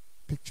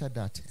 Picture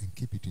that and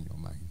keep it in your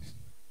mind.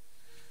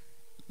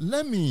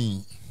 Let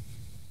me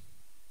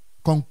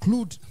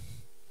conclude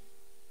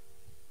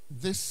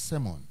this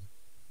sermon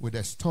with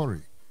a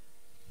story.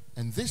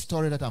 And this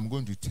story that I'm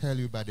going to tell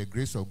you, by the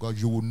grace of God,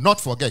 you will not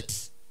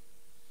forget.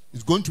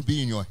 It's going to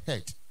be in your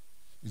head.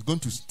 It's going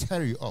to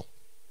stir you up.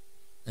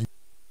 And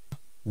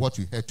what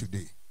you heard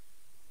today.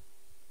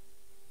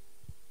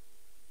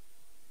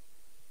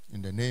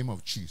 In the name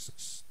of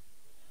Jesus.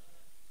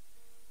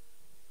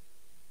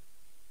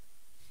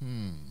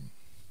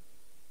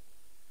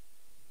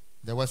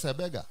 There was a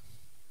beggar.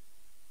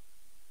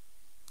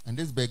 And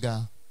this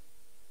beggar,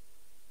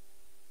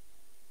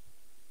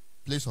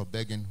 place of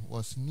begging,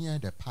 was near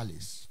the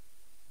palace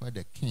where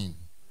the king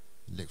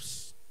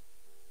lives.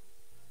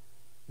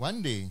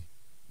 One day,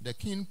 the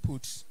king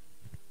put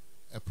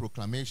a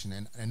proclamation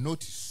and a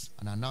notice,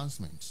 an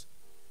announcement,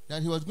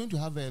 that he was going to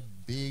have a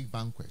big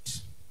banquet.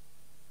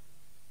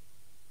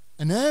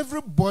 And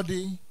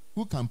everybody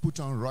who can put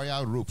on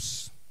royal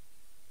robes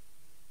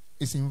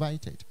is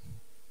invited.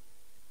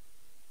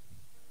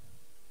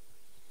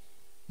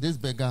 This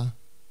beggar,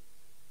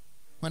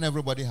 when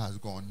everybody has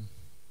gone,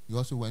 he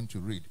also went to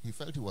read. He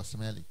felt he was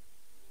smelly,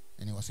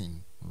 and he was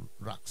in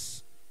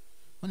rags.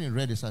 When he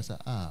read this, I said,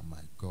 my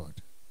God,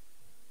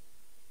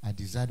 I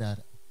desire that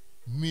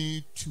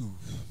me too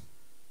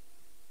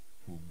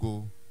will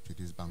go to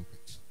this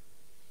banquet.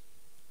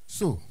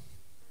 So,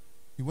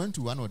 he went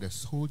to one of the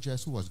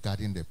soldiers who was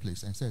guarding the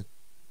place and said,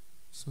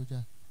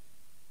 Soldier,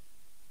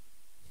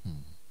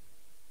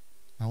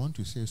 I want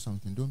to say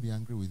something. Don't be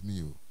angry with me.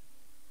 He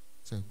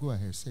said, go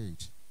ahead, say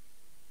it.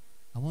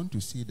 I want to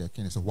see the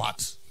king. He said,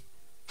 what?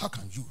 How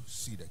can you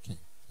see the king?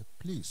 He said,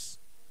 please,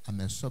 I'm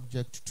a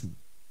subject too.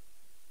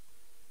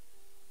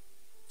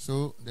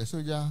 So the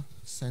soldier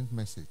sent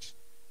message.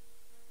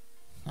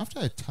 After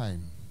a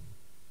time,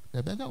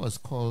 the beggar was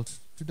called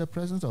to the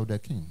presence of the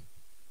king.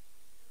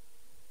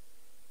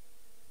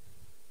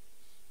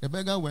 The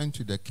beggar went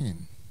to the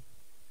king,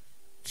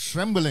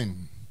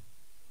 trembling.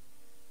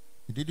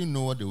 He didn't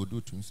know what they would do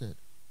to him. He said,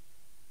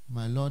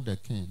 my lord the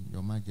king,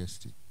 your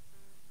majesty,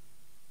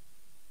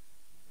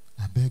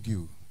 I beg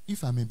you,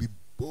 if I may be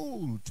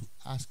bold to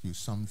ask you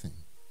something.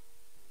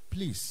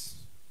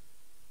 Please,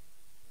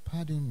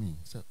 pardon me.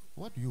 So,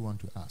 what do you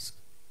want to ask?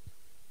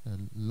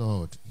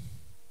 Lord,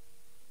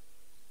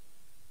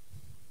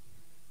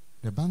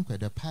 the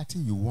banquet, the party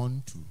you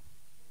want to,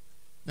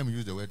 let me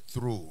use the word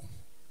throw.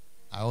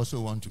 I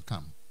also want to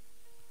come.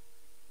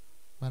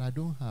 But I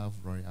don't have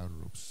royal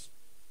robes.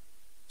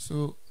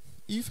 So,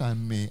 if I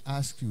may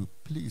ask you,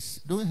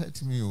 please, don't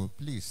hurt me, oh,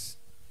 please.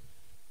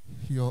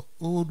 Your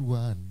old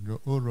one, your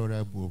old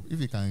royal robe, if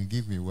you can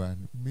give me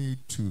one, me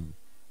too,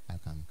 I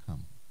can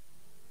come.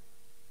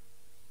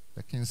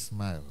 The king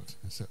smiled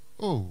and said,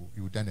 oh,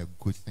 you've done a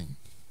good thing.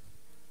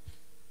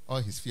 All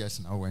his fears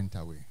now went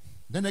away.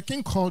 Then the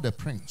king called the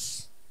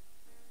prince.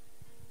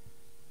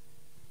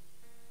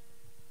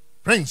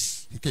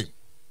 Prince, he came.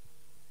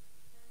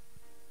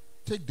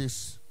 Take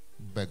this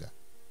beggar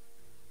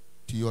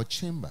to your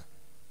chamber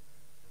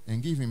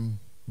and give him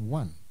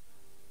one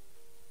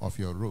of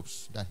your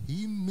robes that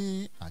he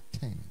may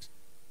attend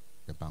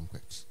the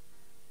banquet.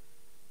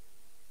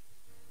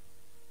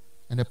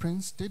 And the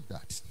prince did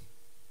that.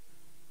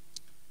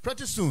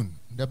 Pretty soon,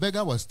 the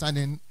beggar was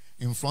standing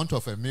in front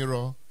of a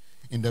mirror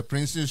in the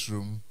prince's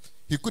room.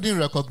 He couldn't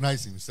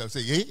recognize himself.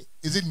 Say, hey,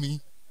 is it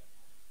me?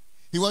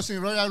 He was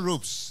in royal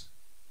robes.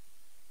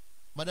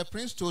 But the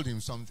prince told him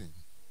something.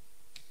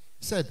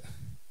 He said,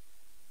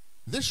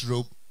 this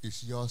robe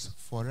is yours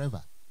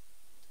forever.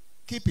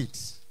 Keep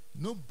it.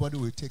 Nobody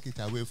will take it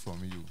away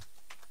from you.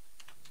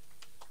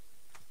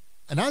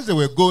 And as they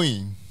were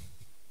going,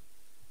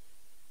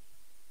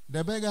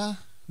 the beggar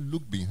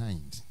looked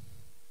behind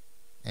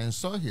and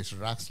saw his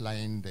rags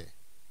lying there.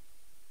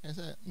 And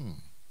said,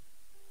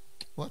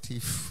 what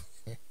if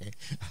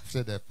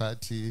after the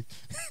party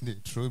they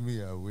throw me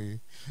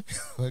away?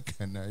 What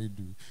can I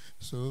do?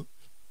 So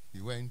he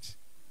went,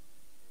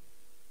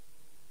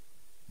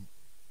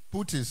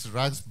 put his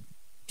rags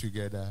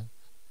together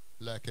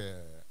like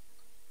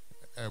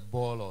a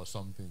ball or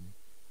something,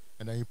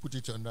 and then he put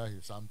it under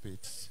his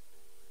armpits,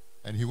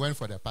 and he went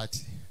for the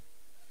party.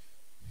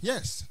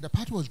 Yes, the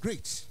party was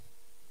great.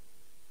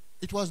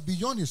 It was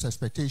beyond his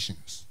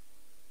expectations,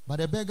 but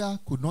the beggar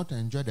could not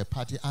enjoy the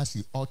party as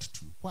he ought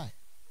to. Why?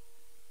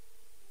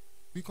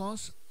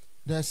 Because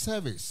the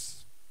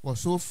service was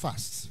so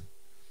fast,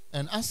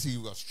 and as he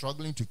was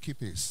struggling to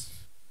keep his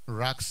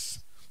rags,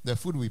 the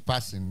food we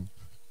pass in.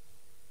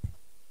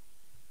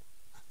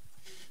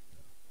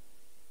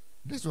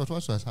 This was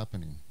what was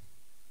happening.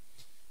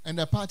 And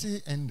the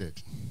party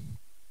ended.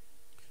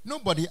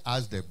 Nobody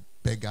asked the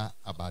beggar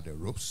about the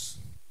ropes.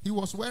 He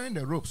was wearing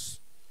the ropes.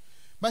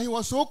 But he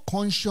was so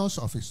conscious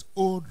of his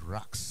old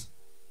rags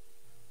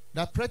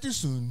that pretty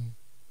soon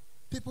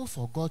people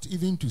forgot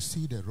even to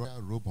see the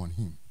royal robe on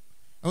him.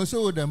 And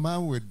so the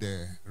man with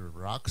the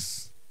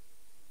rags,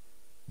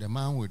 the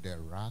man with the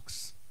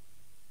rags,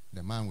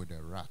 the man with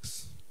the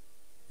rags,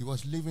 he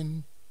was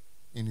living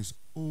in his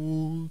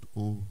old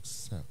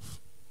self.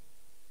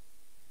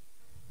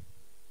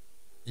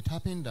 It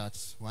happened that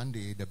one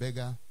day the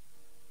beggar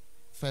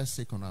fell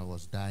sick and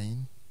was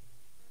dying.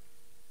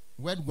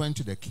 Word went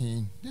to the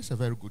king. This is a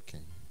very good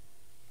king.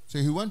 So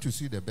he went to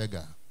see the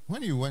beggar.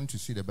 When he went to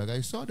see the beggar,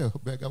 he saw the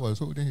beggar was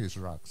holding his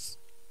rags.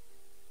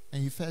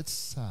 And he felt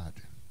sad.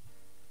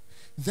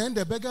 Then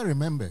the beggar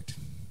remembered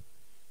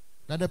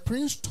that the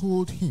prince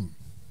told him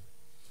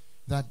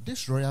that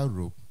this royal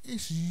robe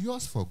is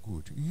yours for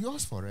good,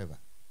 yours forever.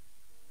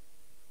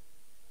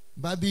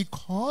 But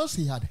because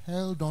he had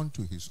held on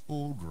to his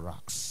old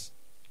rags,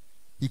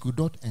 he could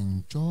not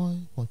enjoy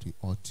what he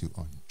ought to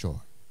enjoy.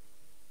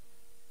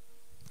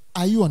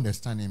 Are you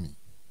understanding me?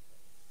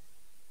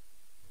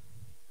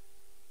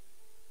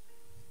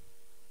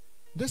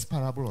 This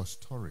parable or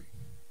story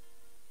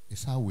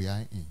is how we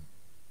are in.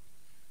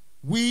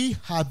 We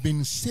have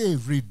been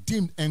saved,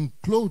 redeemed, and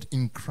clothed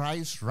in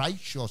Christ's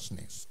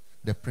righteousness,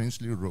 the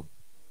princely robe.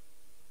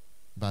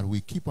 But we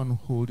keep on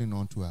holding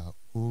on to our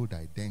old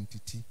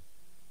identity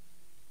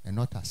and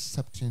not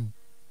accepting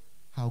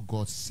how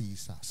God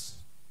sees us.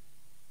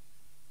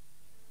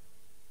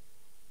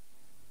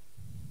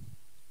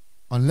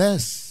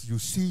 Unless you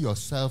see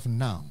yourself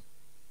now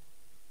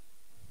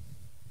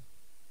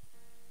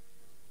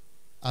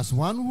as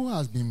one who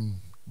has been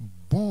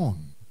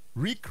born,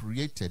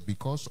 recreated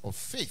because of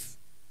faith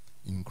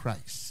in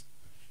Christ.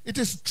 It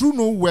is through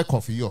no work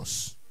of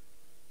yours.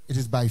 It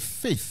is by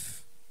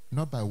faith,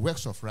 not by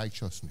works of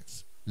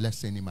righteousness,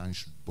 lest any man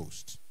should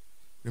boast.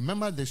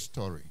 Remember this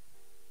story.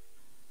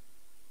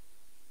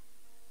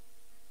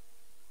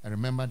 And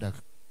remember that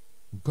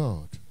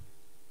God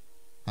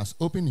has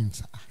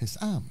opened his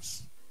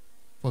arms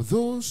for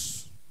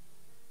those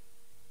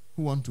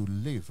who want to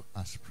live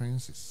as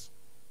princes.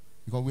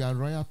 Because we are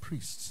royal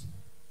priests.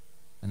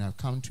 And I've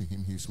come to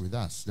him. He's with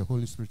us. The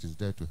Holy Spirit is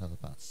there to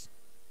help us.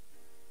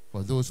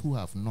 For those who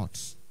have not,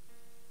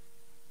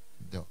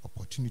 the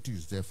opportunity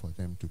is there for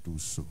them to do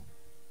so.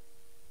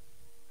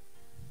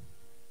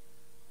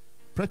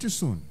 Pretty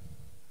soon,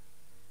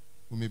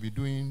 we may be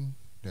doing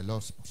the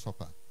Lord's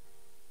Supper.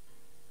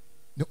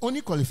 The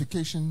only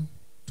qualification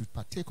to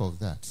partake of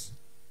that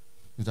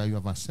is that you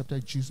have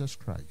accepted Jesus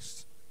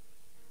Christ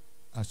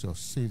as your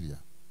Savior,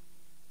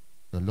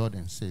 your Lord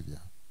and Savior.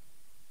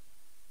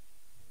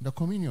 The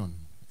communion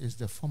is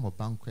the form of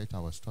banquet I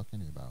was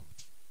talking about.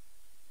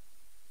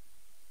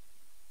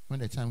 When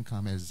the time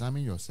comes,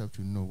 examine yourself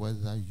to know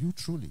whether you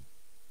truly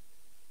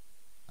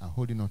are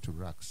holding on to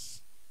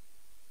rags.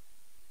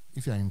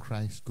 If you are in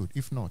Christ, good.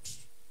 If not,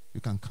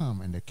 you can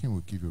come and the King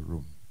will give you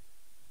room.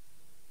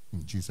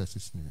 In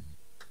Jesus' name.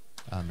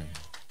 Amen.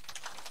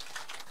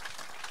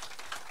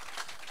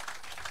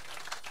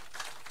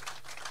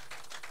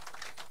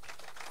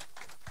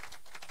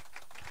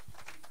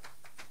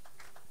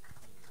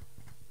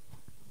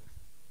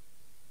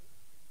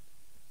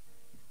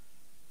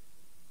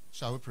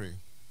 Shall we pray?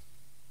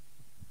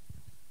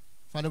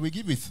 Father, we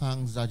give you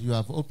thanks that you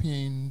have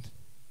opened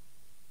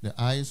the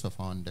eyes of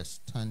our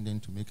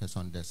understanding to make us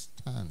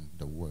understand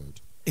the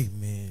word.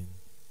 Amen.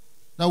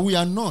 That we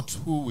are not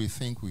who we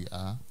think we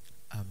are.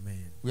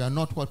 Amen. We are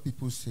not what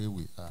people say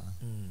we are.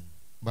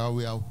 But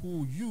we are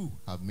who you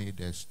have made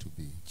us to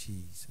be.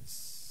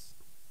 Jesus.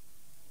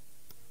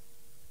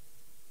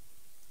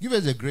 Give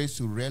us the grace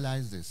to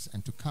realize this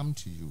and to come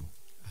to you.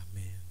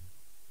 Amen.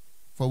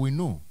 For we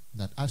know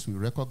that as we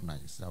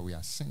recognize that we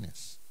are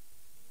sinners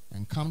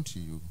and come to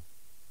you,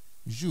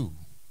 you,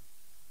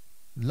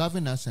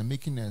 loving us and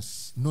making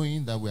us,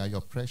 knowing that we are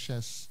your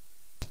precious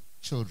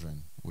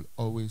children, will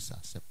always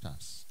accept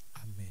us.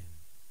 Amen.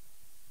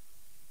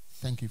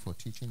 Thank you for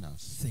teaching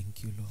us.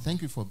 Thank you, Lord.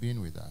 Thank you for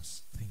being with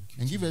us. Thank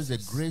you, And give us the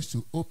Jesus. grace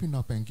to open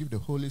up and give the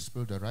Holy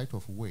Spirit the right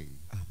of way,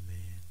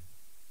 Amen.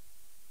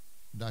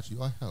 that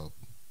your help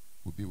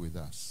will be with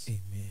us.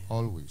 Amen.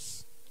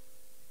 Always.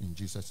 In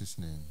Jesus'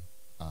 name,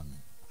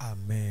 amen.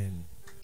 Amen.